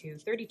down to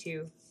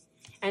 32.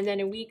 And then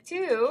in week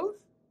 2,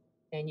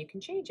 then you can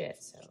change it.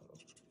 So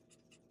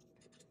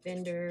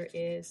Kavinder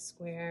is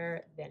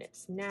square, then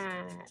it's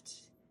Nat,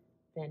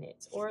 then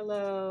it's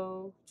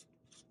Orlo,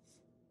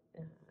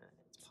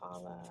 it's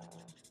Paula,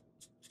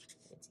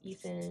 it's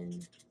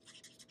Ethan.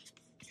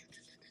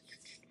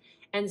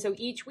 And so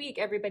each week,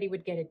 everybody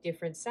would get a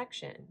different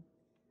section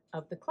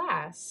of the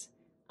class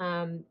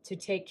to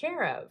take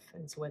care of.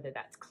 And so whether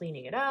that's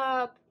cleaning it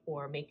up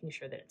or making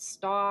sure that it's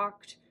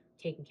stocked,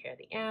 taking care of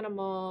the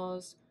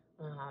animals,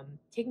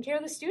 taking care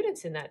of the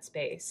students in that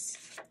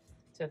space.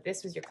 So if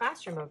this was your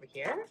classroom over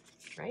here,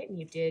 right, and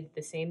you did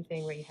the same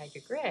thing where you had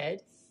your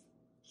grid,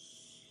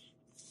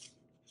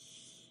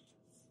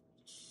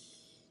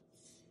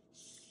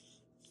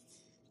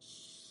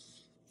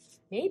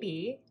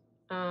 maybe,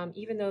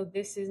 even though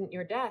this isn't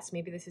your desk,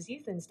 maybe this is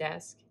Ethan's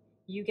desk,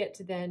 you get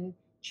to then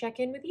check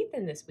in with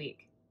Ethan this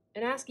week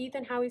and ask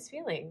Ethan how he's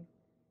feeling.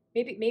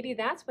 Maybe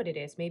that's what it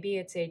is. Maybe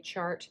it's a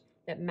chart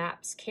that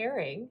maps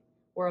caring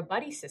or a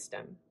buddy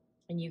system.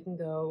 And you can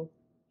go,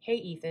 hey,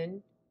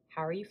 Ethan,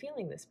 how are you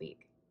feeling this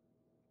week?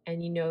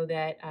 And you know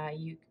that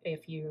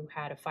if you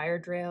had a fire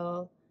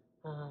drill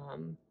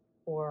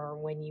or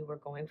when you were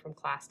going from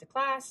class to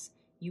class,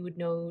 you would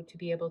know to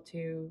be able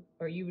to,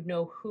 or you would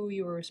know who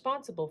you were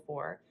responsible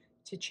for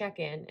to check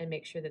in and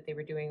make sure that they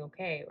were doing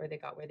okay or they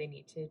got where they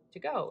need to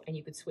go. And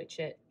you could switch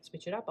it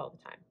up all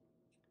the time.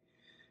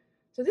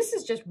 So this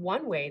is just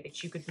one way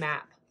that you could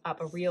map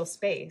up a real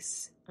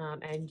space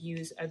and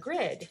use a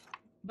grid.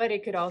 But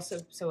it could also,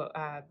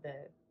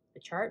 the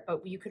chart,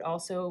 but you could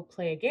also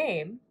play a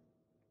game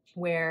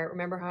where,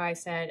 remember how I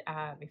said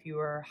if you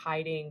were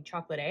hiding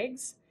chocolate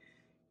eggs,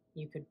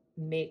 you could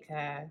make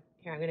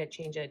here, I'm going to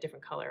change a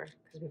different color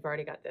because we've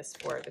already got this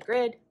for the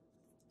grid.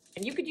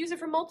 And you could use it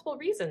for multiple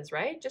reasons,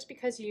 right? Just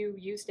because you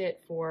used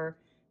it for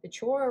the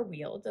chore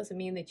wheel doesn't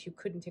mean that you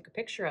couldn't take a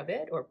picture of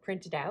it or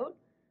print it out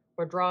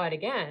or draw it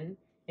again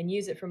and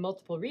use it for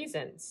multiple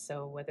reasons.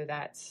 So whether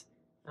that's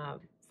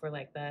for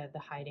like the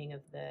hiding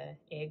of the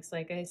eggs,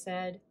 like I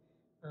said,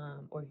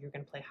 or you're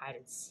going to play hide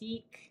and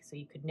seek, so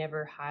you could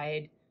never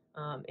hide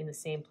in the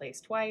same place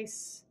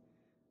twice.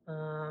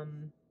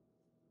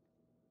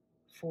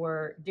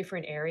 For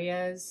different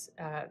areas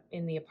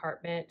in the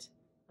apartment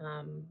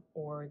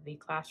or the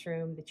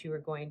classroom that you are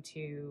going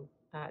to,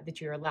 that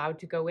you're allowed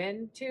to go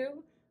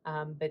into,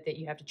 but that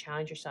you have to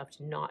challenge yourself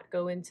to not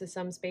go into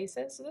some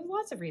spaces. So there's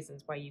lots of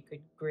reasons why you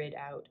could grid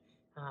out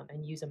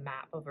and use a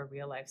map of a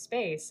real life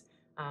space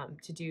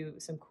to do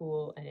some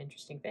cool and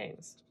interesting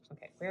things.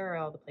 Okay, where are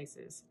all the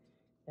places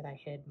that I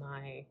hid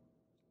my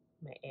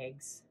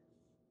eggs?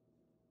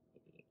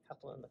 Maybe a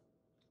couple in the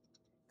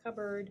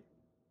cupboard,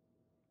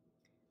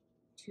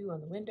 2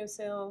 on the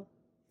windowsill.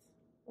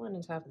 one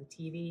on top of the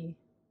TV,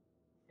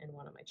 and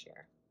one on my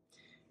chair.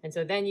 And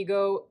so then you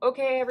go,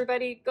 okay,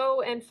 everybody,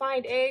 go and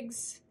find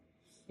eggs.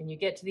 And you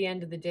get to the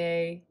end of the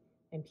day,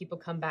 and people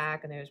come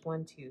back, and there's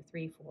 1, 2,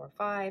 3, 4,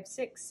 5,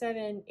 6,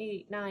 7,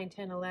 8, 9,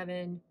 10,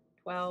 11,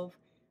 12,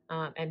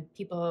 and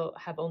people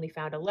have only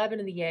found 11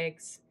 of the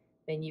eggs.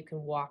 Then you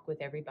can walk with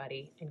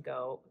everybody and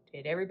go,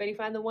 did everybody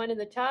find the one in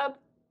the tub?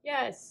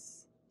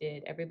 Yes.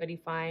 Did everybody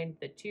find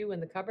the 2 in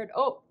the cupboard?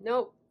 Oh,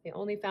 no, they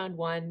only found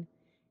 1.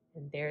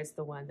 And there's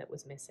the one that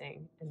was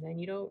missing. And then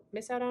you don't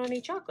miss out on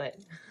any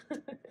chocolate,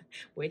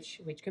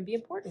 which can be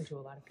important to a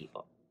lot of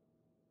people.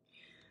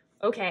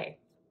 Okay,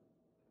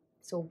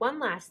 so one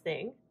last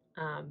thing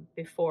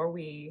before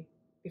we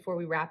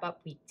wrap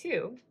up week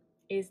 2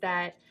 is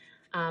that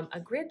a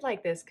grid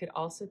like this could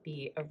also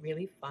be a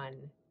really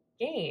fun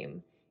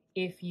game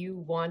if you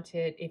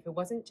wanted, if it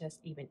wasn't just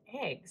even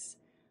eggs,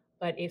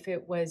 but if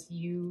it was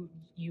you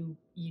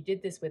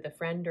did this with a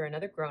friend or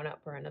another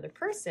grown-up or another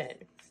person,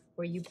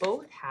 where you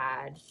both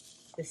had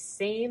the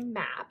same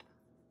map.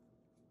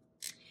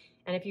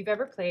 And if you've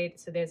ever played,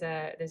 so there's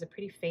a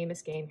pretty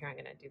famous game here. I'm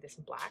going to do this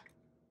in black.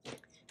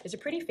 There's a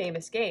pretty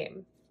famous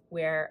game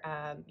where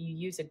you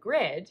use a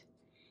grid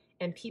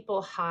and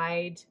people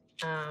hide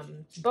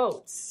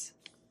boats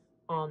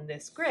on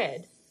this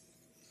grid.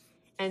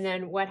 And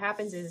then what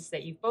happens is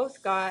that you've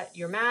both got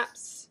your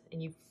maps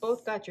and you've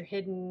both got your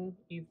hidden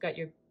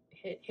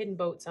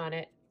boats on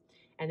it.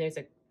 And there's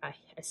a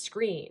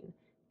screen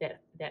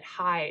that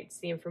hides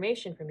the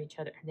information from each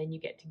other, and then you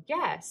get to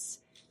guess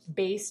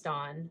based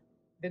on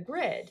the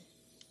grid.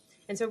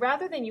 And so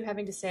rather than you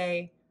having to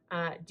say,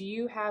 do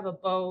you have a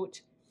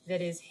boat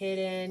that is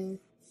hidden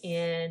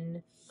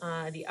in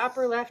the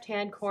upper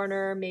left-hand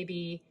corner,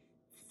 maybe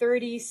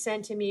 30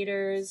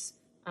 centimeters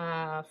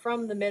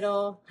from the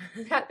middle?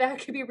 that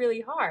could be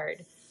really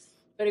hard.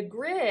 But a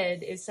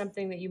grid is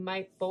something that you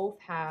might both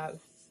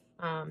have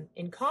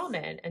in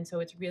common, and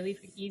so it's really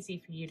easy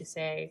for you to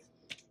say,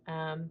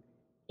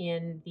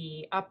 in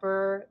the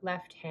upper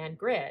left-hand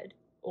grid,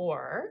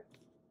 or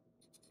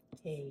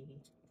A,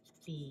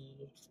 B,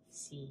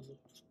 C,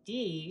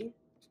 D,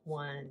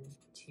 1,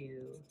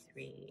 2,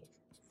 3,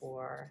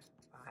 4,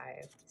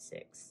 5,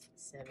 6,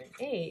 7,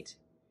 8.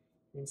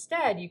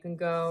 Instead, you can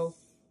go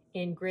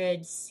in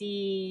grid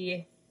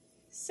C6,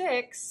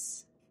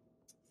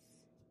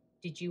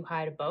 did you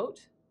hide a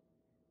boat?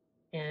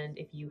 And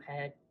if you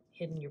had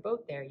hidden your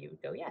boat there, you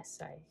would go, yes,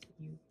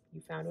 you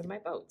found one of my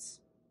boats.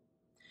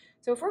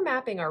 So if we're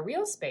mapping our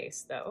real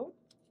space, though,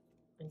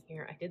 and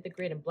here I did the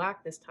grid in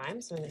black this time,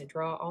 so I'm going to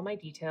draw all my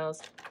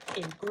details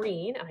in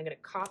green, and I'm going to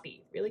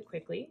copy really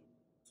quickly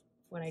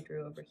what I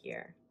drew over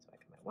here. So I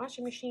got my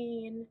washing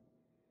machine,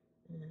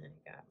 and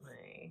I got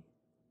my,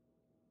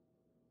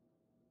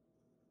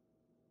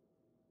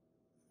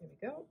 there we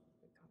go,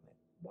 I got my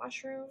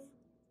washroom,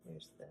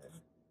 there's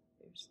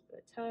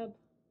the tub,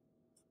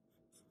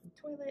 the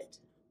toilet,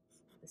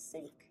 the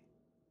sink,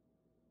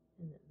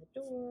 and then the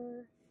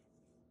door.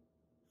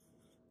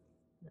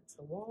 That's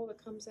the wall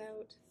that comes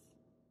out.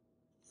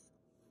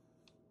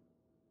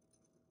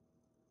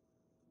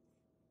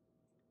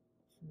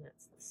 And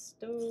that's the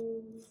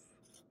stove.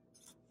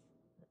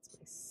 That's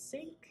my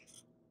sink.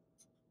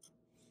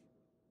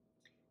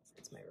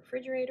 That's my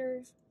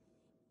refrigerator.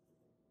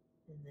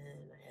 And then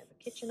I have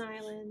a kitchen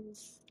island.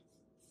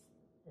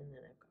 And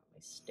then I've got my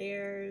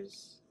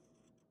stairs.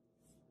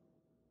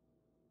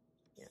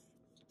 Yeah.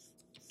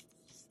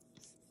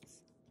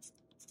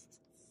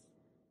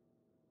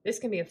 This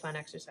can be a fun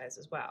exercise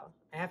as well.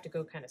 I have to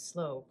go kind of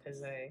slow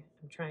because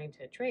I'm trying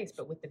to trace,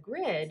 but with the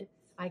grid,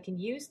 I can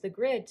use the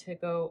grid to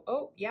go,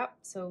 oh, yep,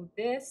 so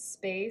this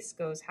space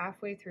goes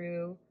halfway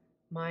through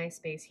my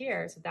space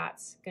here, so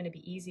that's going to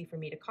be easy for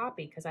me to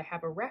copy because I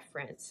have a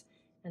reference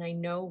and I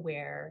know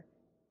where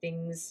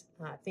things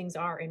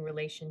are in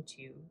relation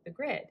to the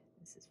grid.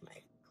 This is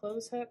my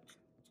clothes hook,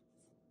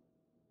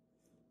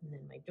 and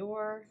then my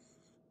door.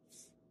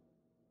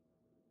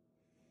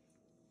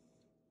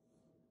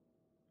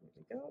 There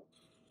we go.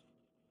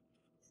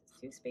 This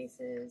is 2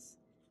 spaces,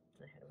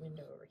 and I had a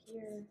window over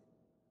here,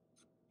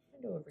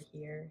 window over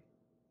here,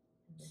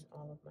 and then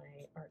all of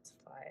my art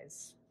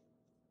supplies.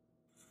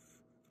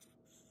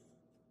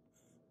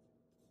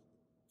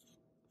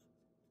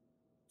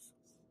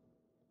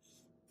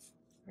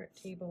 Art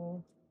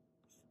table,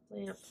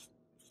 lamp,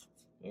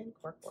 and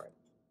corkboard.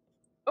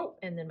 Oh,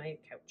 and then my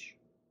couch.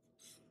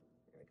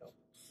 There we go.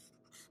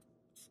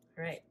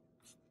 All right,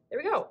 there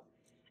we go.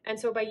 And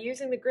so by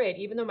using the grid,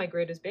 even though my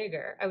grid is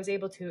bigger, I was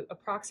able to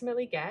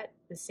approximately get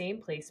the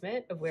same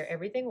placement of where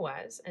everything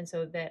was, and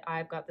so that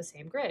I've got the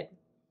same grid.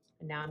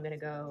 And now I'm going to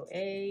go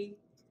A,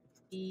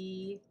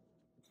 B,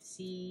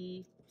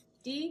 C,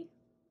 D.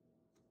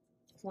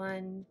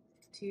 1,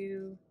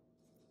 2,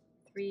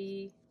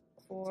 3,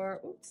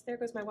 4. Oops, there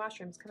goes my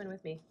washroom. It's coming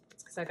with me.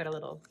 It's because I got a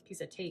little piece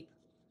of tape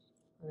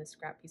on this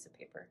scrap piece of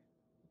paper,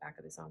 back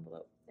of this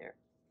envelope. There.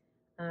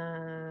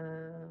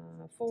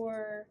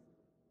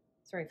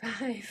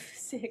 5,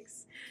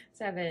 6,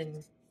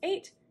 7,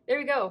 8. There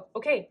we go.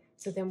 Okay,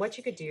 so then what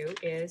you could do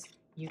is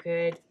you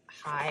could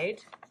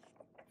hide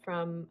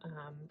from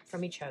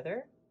each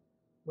other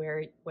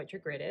what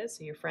your grid is.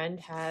 So your friend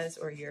has,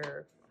 or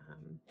your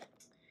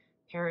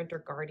parent or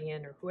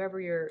guardian or whoever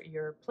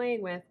you're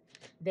playing with,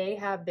 they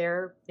have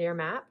their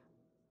map,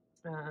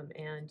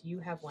 and you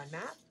have one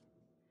map.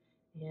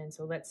 And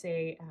so let's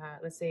say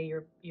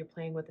you're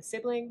playing with a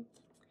sibling,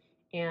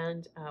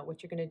 and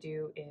what you're going to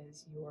do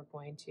is you're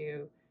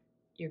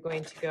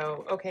going to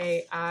go,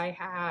 okay,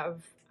 I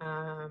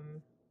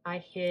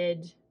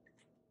hid,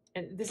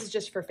 and this is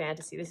just for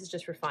fantasy, this is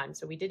just for fun,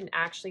 so we didn't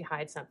actually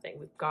hide something,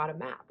 we've got a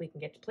map, we can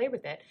get to play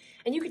with it.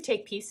 And you could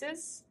take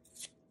pieces,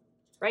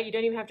 right? You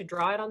don't even have to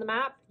draw it on the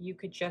map, you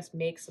could just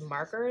make some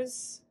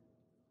markers.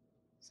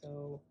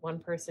 So one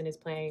person is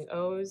playing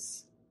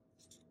O's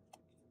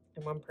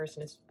and one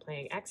person is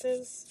playing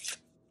X's.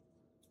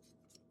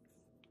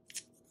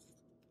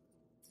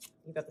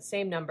 You've got the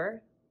same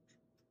number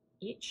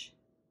each.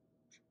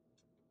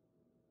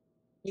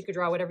 You could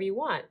draw whatever you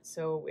want.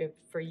 So if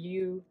for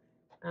you,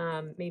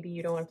 maybe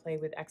you don't want to play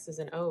with X's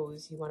and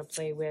O's, you want to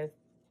play with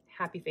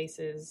happy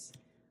faces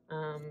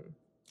and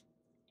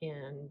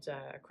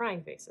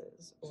crying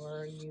faces,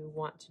 or you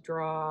want to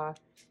draw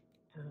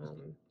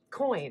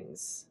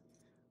coins,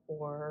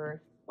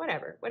 or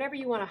whatever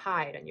you want to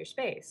hide on your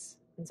space.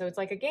 And so it's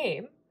like a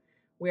game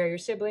where your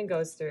sibling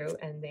goes through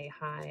and they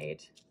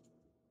hide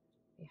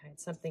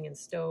something in the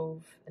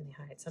stove, and they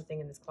hide something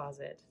in this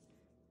closet,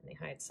 and they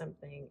hide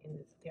something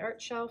in the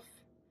art shelf,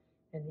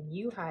 and then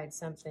you hide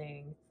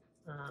something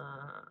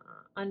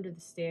under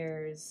the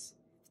stairs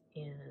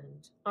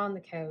and on the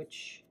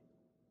couch,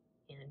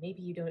 and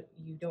maybe you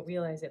don't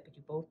realize it, but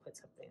you both put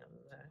something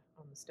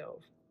on the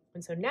stove.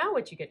 And so now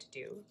what you get to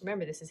do,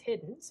 remember this is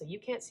hidden, so you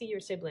can't see your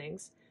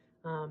sibling's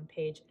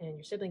page, and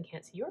your sibling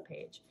can't see your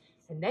page.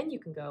 And then you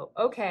can go,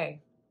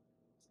 okay,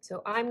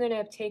 so I'm going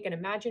to take an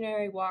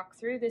imaginary walk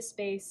through this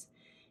space,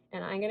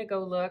 and I'm going to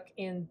go look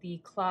in the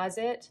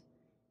closet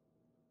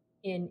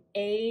in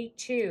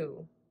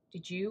A2.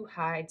 Did you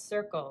hide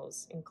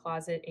circles in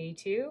closet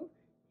A2?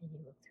 And you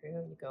look through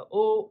and you go,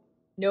 oh,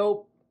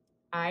 nope,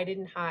 I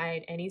didn't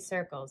hide any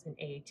circles in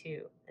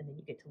A2. And then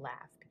you get to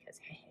laugh because,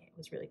 hey, it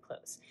was really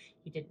close.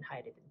 You didn't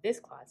hide it in this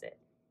closet.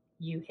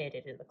 You hid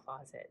it in the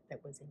closet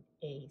that was in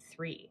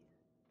A3.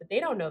 But they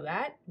don't know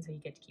that, and so you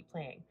get to keep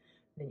playing.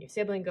 And then your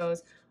sibling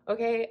goes,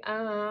 okay,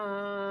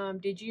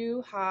 did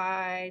you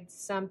hide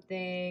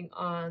something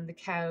on the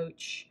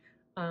couch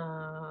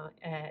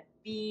at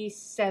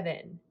B7?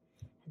 And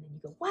then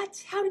you go,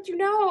 what? How did you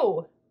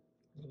know?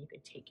 And then you can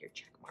take your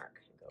check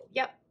mark and go,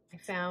 yep, I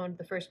found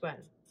the first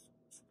one.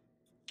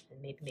 And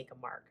maybe make a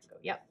mark and go,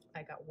 yep,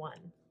 I got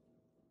one.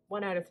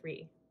 1 out of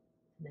 3.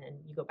 And then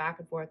you go back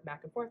and forth,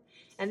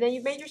 and then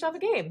you've made yourself a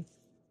game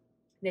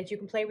that you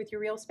can play with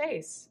your real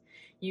space.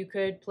 You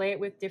could play it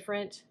with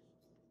different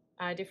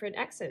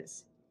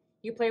X's.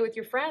 You play with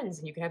your friends,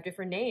 and you can have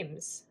different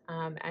names,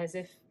 as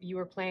if you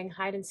were playing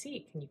hide and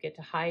seek, and you get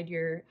to hide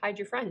your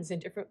friends in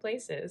different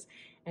places,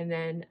 and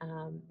then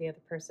the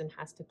other person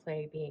has to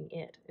play being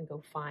it and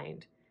go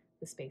find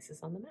the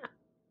spaces on the map.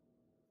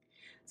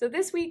 So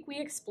this week we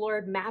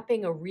explored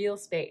mapping a real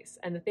space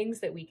and the things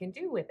that we can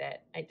do with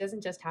it. It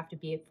doesn't just have to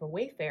be for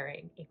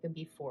wayfaring. It can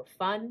be for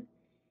fun.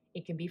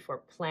 It can be for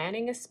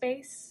planning a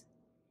space.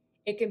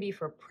 It can be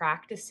for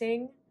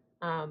practicing,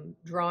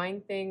 drawing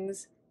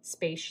things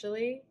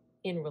spatially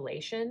in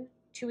relation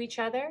to each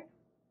other.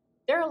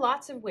 There are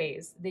lots of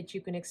ways that you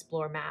can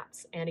explore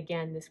maps. And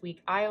again, this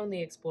week I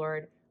only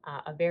explored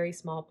a very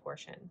small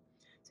portion.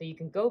 So you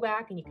can go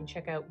back and you can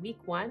check out week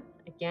 1.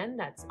 Again,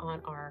 that's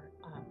on our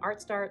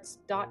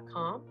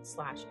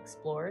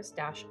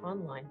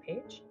artstarts.com/explores-online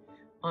page,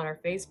 on our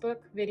Facebook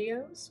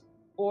videos,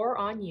 or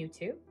on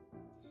YouTube.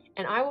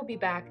 And I will be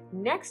back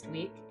next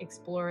week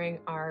exploring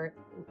our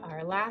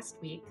last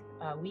week,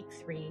 week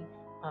 3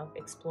 of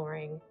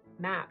exploring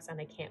maps. And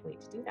I can't wait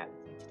to do that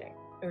with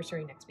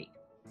you next week.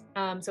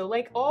 So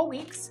like all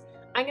weeks,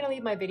 I'm going to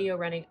leave my video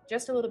running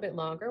just a little bit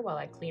longer while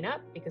I clean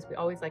up, because we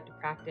always like to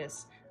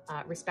practice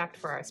respect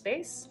for our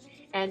space.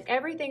 And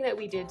everything that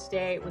we did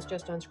today was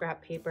just on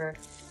scrap paper,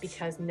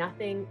 because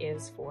nothing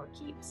is for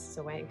keeps.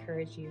 So I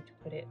encourage you to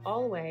put it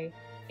all away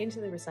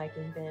into the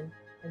recycling bin,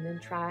 and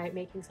then try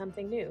making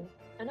something new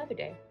another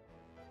day.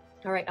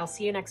 All right, I'll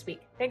see you next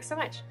week. Thanks so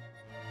much.